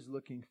 They're always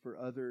looking for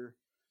other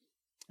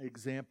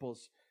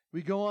examples.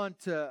 We go on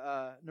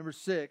to number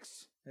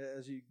 6.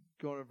 As you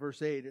go to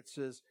verse 8, it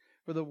says,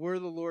 for the word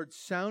of the Lord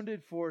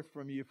sounded forth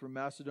from you from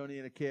Macedonia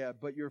and Achaia,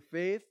 but your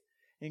faith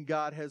in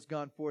God has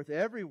gone forth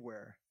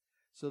everywhere,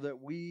 so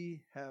that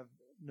we have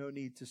no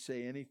need to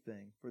say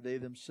anything, for they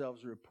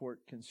themselves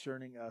report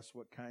concerning us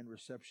what kind of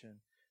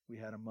reception we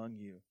had among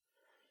you.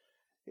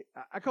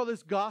 I call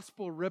this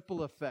gospel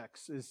ripple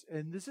effects,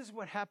 and this is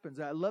what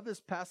happens. I love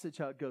this passage,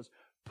 how it goes.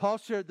 Paul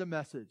shared the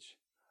message.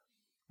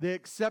 They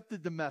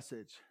accepted the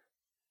message.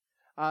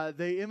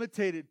 They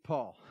imitated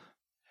Paul.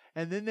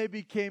 And then they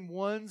became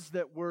ones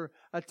that were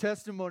a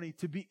testimony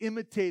to be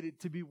imitated,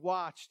 to be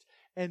watched.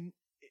 And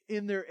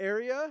in their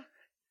area,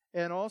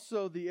 and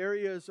also the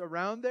areas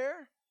around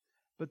there.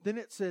 But then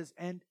it says,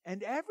 and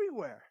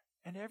everywhere,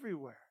 and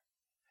everywhere.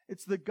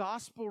 It's the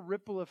gospel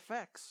ripple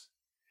effects.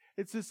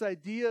 It's this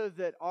idea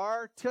that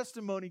our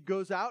testimony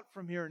goes out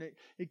from here, and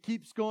it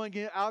keeps going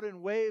out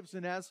in waves.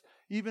 And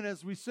even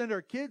as we send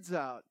our kids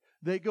out,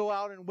 they go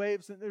out in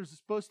waves, and there's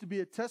supposed to be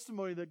a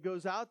testimony that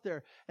goes out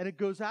there. And it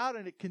goes out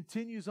and it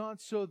continues on,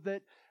 so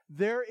that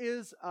there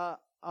is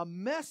a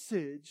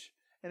message.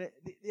 And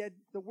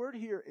the word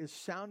here is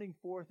sounding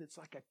forth. It's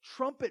like a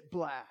trumpet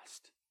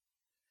blast.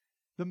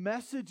 The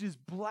message is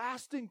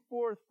blasting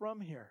forth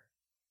from here.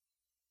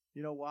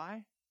 You know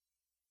why?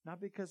 Not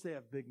because they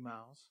have big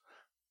mouths.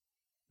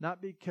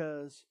 Not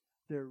because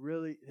they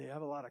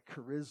have a lot of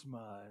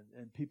charisma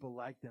and people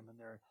like them and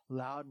they're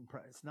loud and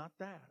proud. It's not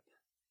that.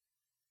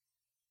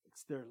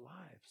 It's their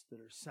lives that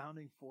are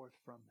sounding forth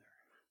from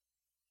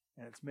there.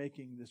 And it's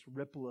making this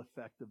ripple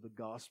effect of the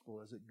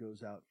gospel as it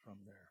goes out from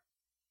there.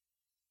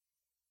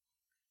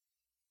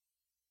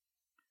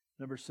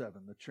 Number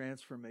 7, the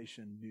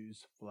transformation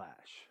news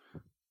flash.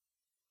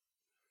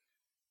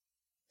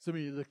 Some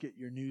of you look at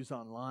your news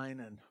online,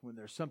 and when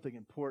there's something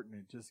important,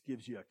 it just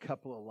gives you a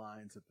couple of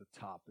lines at the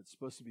top. It's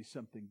supposed to be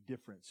something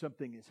different.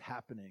 Something is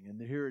happening, and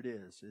here it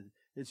is.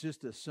 It's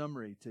just a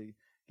summary to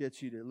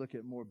get you to look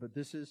at more. But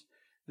this is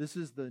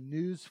the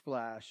news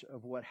flash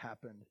of what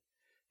happened.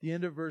 The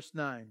end of verse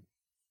 9.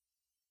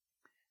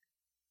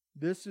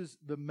 This is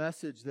the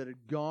message that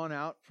had gone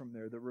out from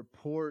there, the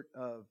report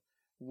of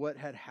what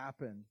had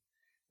happened.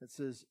 It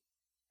says,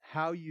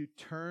 how you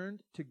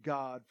turned to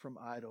God from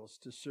idols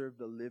to serve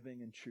the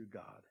living and true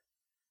God,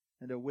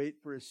 and to wait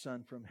for His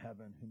Son from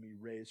heaven, whom He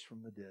raised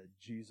from the dead,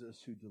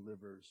 Jesus, who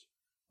delivers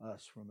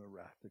us from the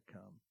wrath to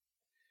come.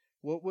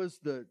 What was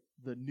the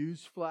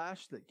news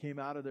flash that came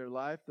out of their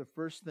life? The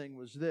first thing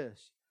was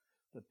this,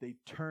 that they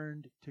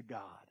turned to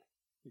God.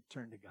 They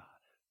turned to God.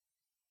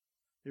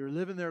 They were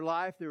living their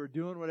life. They were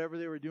doing whatever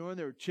they were doing.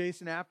 They were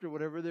chasing after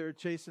whatever they were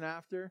chasing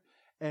after.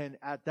 And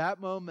at that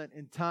moment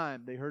in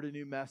time, they heard a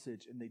new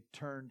message and they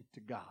turned to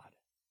God.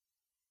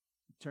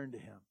 They turned to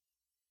Him.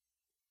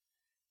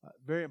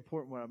 Very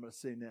important what I'm going to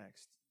say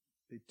next.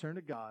 They turned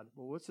to God.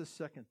 Well, what's the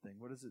second thing?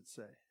 What does it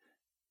say?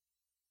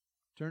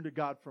 Turn to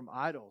God from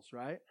idols,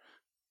 right?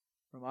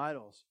 From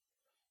idols.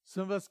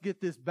 Some of us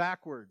get this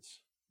backwards.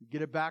 You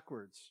get it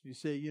backwards. You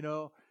say,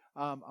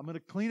 I'm going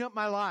to clean up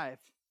my life.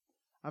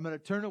 I'm going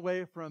to turn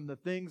away from the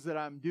things that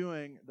I'm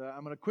doing.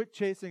 I'm going to quit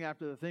chasing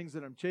after the things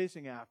that I'm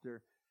chasing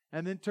after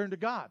and then turn to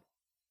God.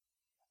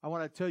 I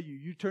want to tell you,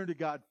 you turn to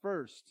God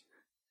first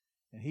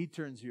and He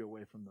turns you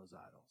away from those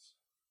idols.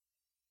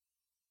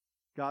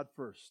 God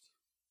first.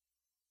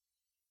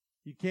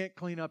 You can't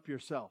clean up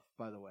yourself,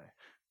 by the way.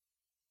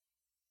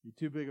 You're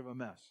too big of a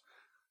mess.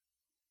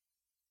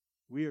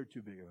 We are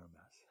too big of a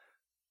mess.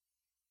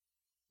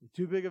 We're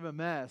too big of a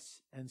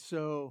mess. And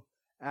so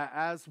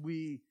as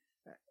we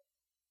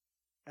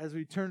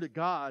turn to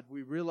God,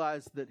 we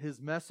realize that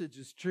His message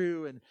is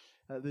true and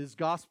His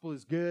gospel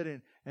is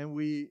good, and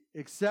we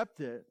accept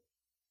it.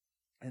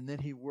 And then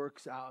He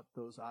works out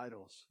those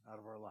idols out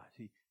of our lives.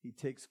 He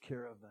takes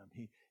care of them.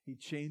 He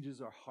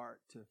changes our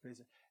heart to face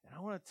it. And I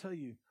want to tell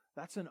you,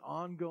 that's an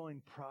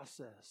ongoing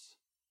process.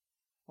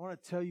 I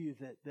want to tell you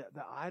that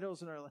the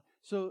idols in our life,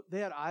 so they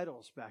had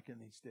idols back in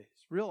these days,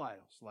 real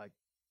idols, like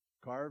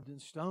carved in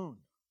stone,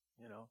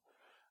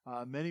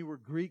 Many were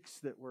Greeks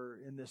that were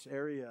in this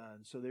area,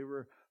 and so they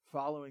were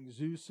following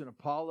Zeus and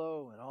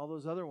Apollo and all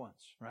those other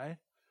ones, right?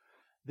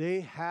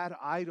 They had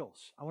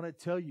idols. I want to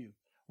tell you,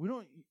 we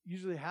don't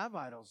usually have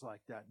idols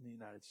like that in the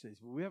United States,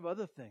 but we have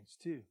other things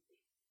too.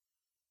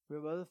 We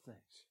have other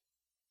things.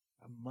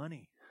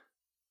 Money.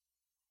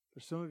 For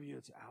some of you,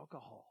 it's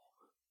alcohol.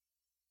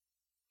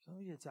 Some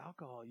of you, it's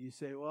alcohol. You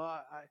say,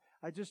 well,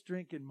 I just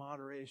drink in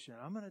moderation.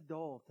 I'm an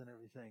adult and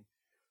everything.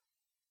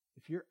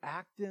 If you're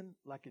acting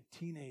like a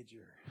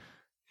teenager,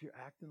 if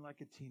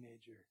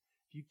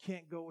you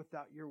can't go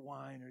without your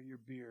wine or your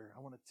beer,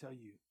 I want to tell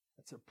you,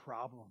 that's a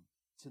problem.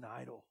 It's an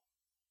idol.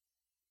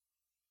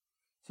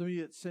 Some of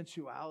you, it's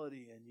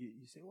sensuality, and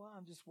you say, well,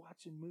 I'm just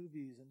watching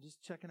movies. I'm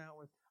just checking out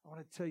what... I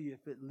want to tell you,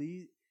 if it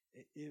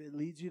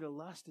leads you to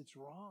lust, it's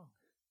wrong.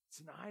 It's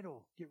an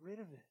idol. Get rid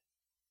of it.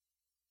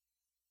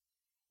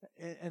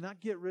 And not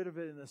get rid of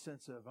it in the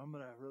sense of, I'm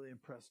going to really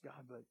impress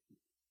God, but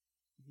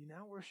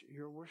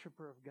you're a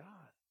worshiper of God.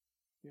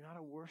 You're not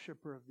a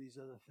worshiper of these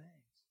other things.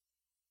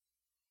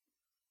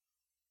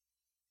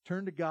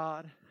 Turn to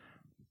God.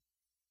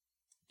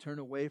 Turn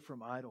away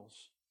from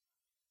idols.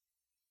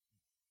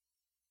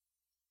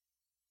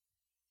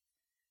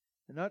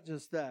 And not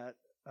just that.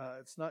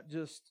 It's not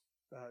just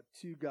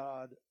to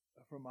God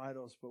from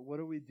idols, but what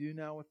do we do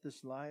now with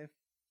this life?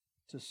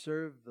 To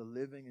serve the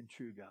living and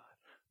true God.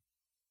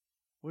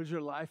 What is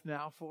your life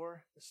now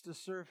for? It's to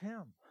serve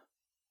Him.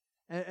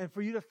 And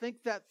for you to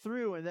think that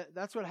through, and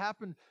that's what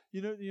happened.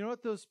 You know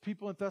what those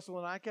people in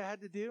Thessalonica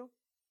had to do?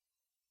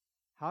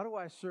 How do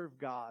I serve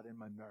God in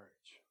my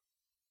marriage?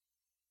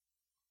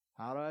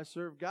 How do I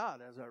serve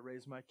God as I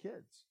raise my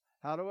kids?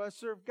 How do I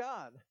serve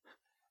God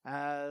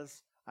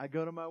as I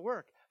go to my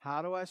work?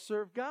 How do I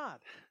serve God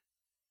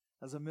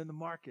as I'm in the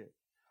market?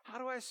 How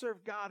do I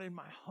serve God in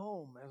my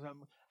home?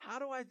 How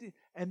do I do?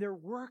 And they're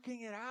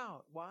working it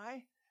out.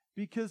 Why?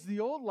 Because the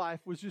old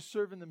life was just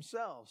serving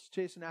themselves,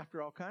 chasing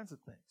after all kinds of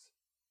things.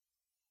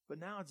 But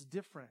now it's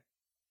different.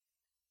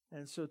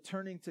 And so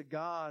turning to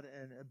God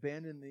and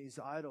abandoning these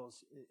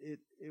idols,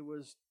 it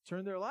was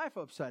turned their life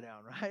upside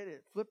down, right?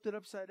 It flipped it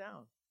upside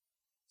down.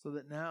 So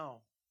that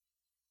now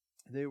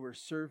they were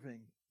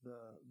serving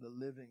the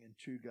living and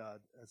true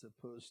God as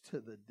opposed to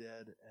the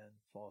dead and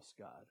false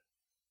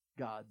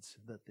gods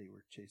that they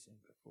were chasing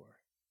before.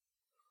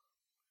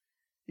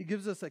 He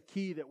gives us a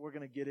key that we're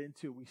going to get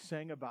into. We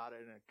sang about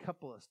it in a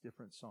couple of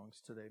different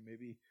songs today,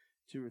 maybe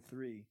 2 or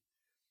 3,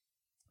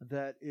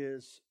 that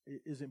is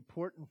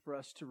important for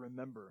us to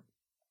remember.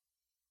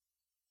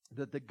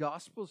 That the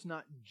gospel's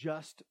not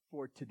just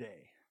for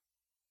today.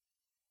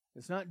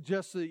 It's not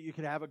just so that you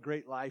can have a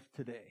great life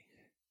today.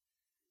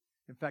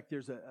 In fact,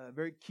 there's a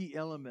very key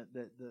element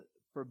that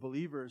for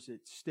believers,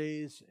 it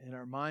stays in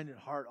our mind and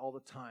heart all the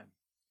time.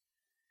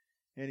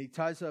 And he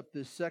ties up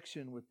this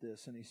section with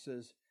this, and he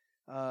says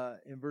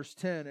in verse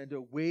 10, and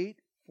to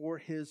wait for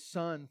His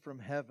Son from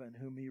heaven,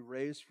 whom He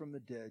raised from the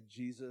dead,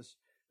 Jesus,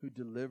 who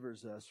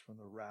delivers us from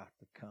the wrath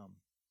to come.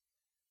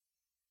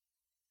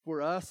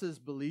 For us as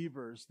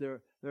believers,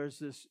 there's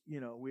this,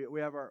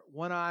 we have our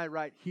one eye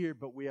right here,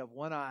 but we have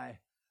one eye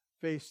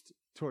faced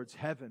towards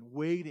heaven,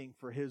 waiting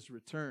for His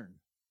return.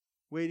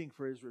 Waiting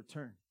for His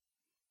return.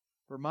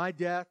 For my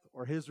death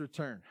or His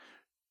return.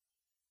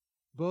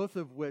 Both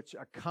of which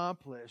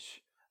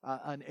accomplish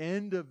an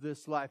end of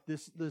this life,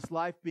 this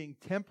life being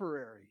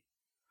temporary.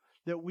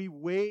 That we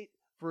wait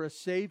for a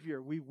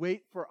Savior. We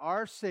wait for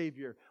our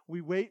Savior.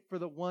 We wait for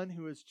the one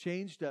who has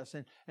changed us.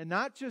 And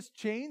not just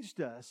changed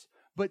us,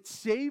 but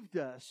saved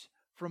us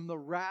from the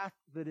wrath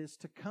that is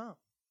to come.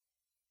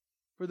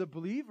 For the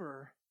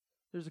believer,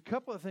 there's a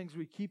couple of things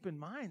we keep in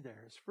mind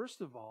there.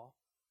 First of all,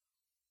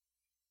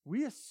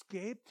 we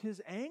escaped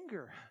His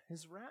anger,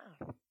 His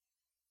wrath.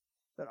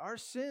 That our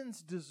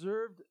sins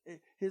deserved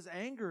His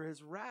anger,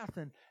 His wrath.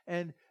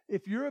 And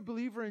if you're a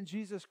believer in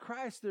Jesus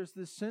Christ, there's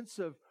this sense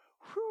of,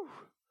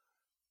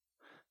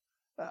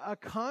 a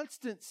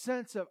constant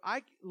sense of,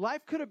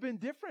 life could have been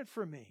different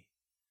for me.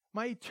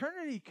 My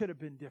eternity could have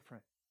been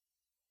different.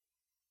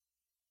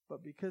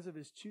 But because of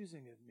His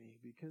choosing of me,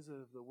 because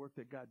of the work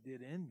that God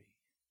did in me,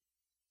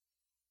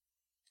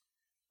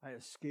 I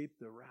escape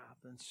the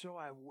wrath. And so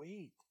I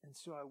wait, and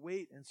so I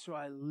wait, and so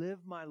I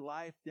live my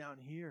life down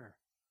here,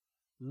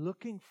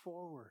 looking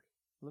forward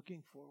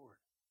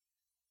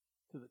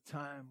to the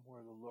time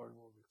where the Lord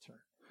will return.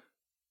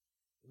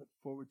 Look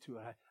forward to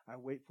it. I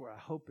wait for it. I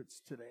hope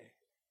it's today.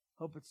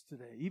 Hope it's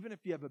today. Even if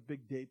you have a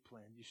big day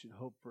planned, you should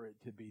hope for it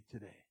to be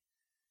today.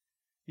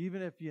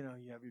 Even if, you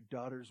have your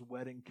daughter's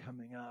wedding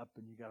coming up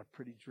and you got a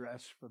pretty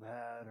dress for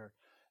that, or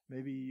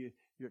maybe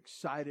you're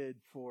excited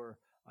for,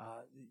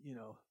 a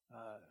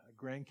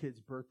grandkid's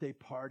birthday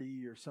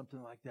party or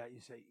something like that. You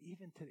say,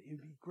 even today, it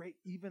would be great,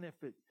 even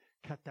if it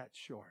cut that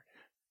short.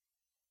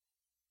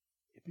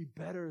 It'd be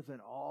better than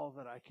all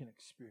that I can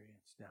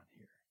experience down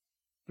here.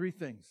 3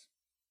 things.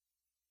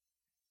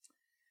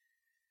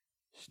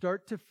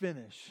 Start to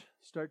finish.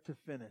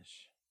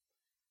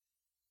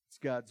 It's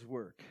God's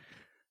work.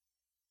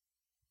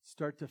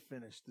 Start to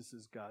finish, this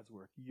is God's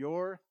work.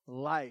 Your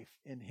life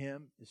in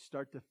Him is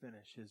start to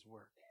finish His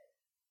work.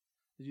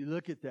 As you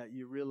look at that,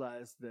 you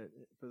realize that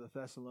for the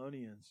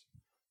Thessalonians,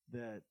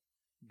 that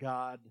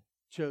God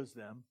chose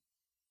them.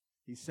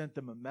 He sent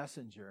them a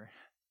messenger.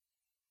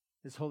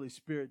 His Holy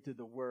Spirit did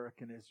the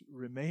work and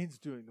remains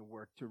doing the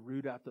work to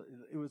root out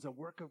it was a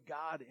work of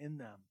God in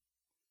them,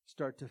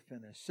 start to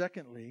finish.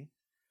 Secondly,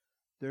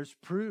 there's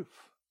proof.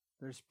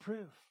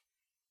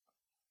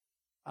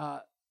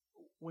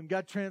 When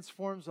God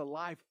transforms a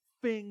life,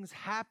 things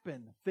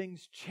happen,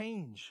 things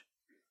change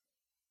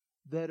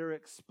that are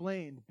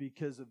explained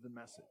because of the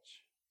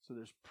message. So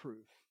there's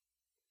proof.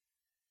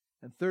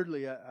 And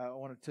thirdly, I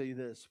want to tell you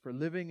this. For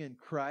living in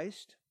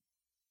Christ,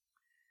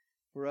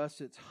 for us,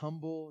 it's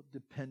humble,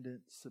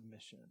 dependent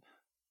submission.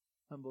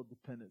 Humble,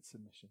 dependent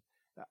submission.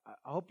 I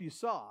hope you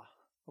saw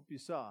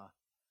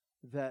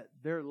that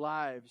their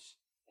lives,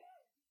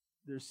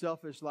 their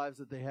selfish lives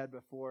that they had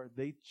before,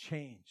 they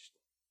changed.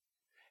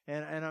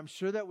 And I'm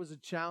sure that was a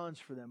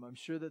challenge for them. I'm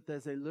sure that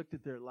as they looked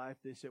at their life,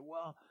 they said,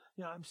 well,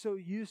 I'm so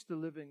used to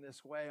living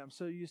this way. I'm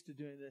so used to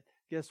doing this.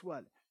 Guess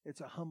what?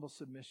 It's a humble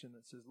submission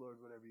that says, Lord,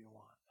 whatever you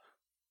want.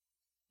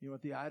 You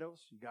want the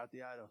idols? You got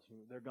the idols.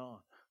 They're gone.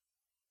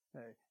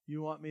 Hey,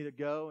 you want me to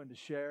go and to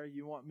share?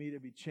 You want me to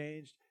be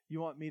changed? You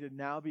want me to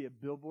now be a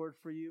billboard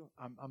for you?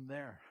 I'm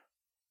there.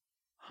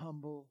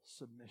 Humble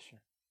submission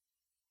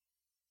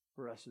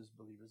for us as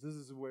believers. This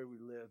is the way we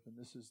live, and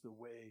this is the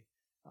way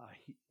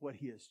what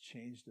He has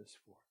changed us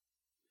for.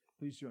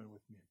 Please join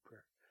with me in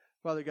prayer.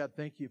 Father God,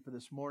 thank you for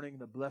this morning,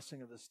 the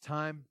blessing of this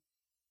time.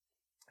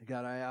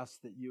 God, I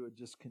ask that you would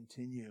just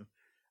continue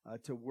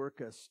to work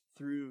us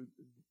through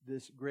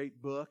this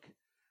great book,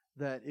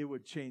 that it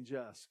would change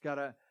us.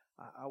 God,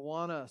 I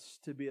want us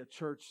to be a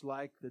church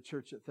like the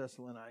church at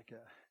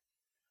Thessalonica,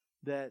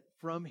 that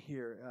from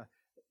here,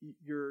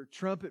 your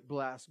trumpet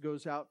blast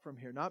goes out from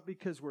here, not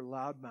because we're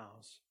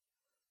loudmouths,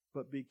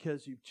 but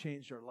because you've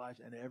changed our lives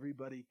and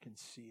everybody can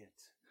see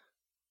it.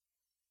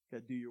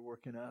 God, do your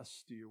work in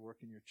us, do your work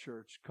in your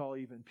church. Call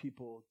even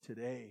people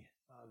today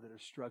that are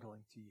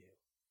struggling to you.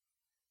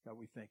 God,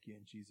 we thank you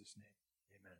in Jesus' name.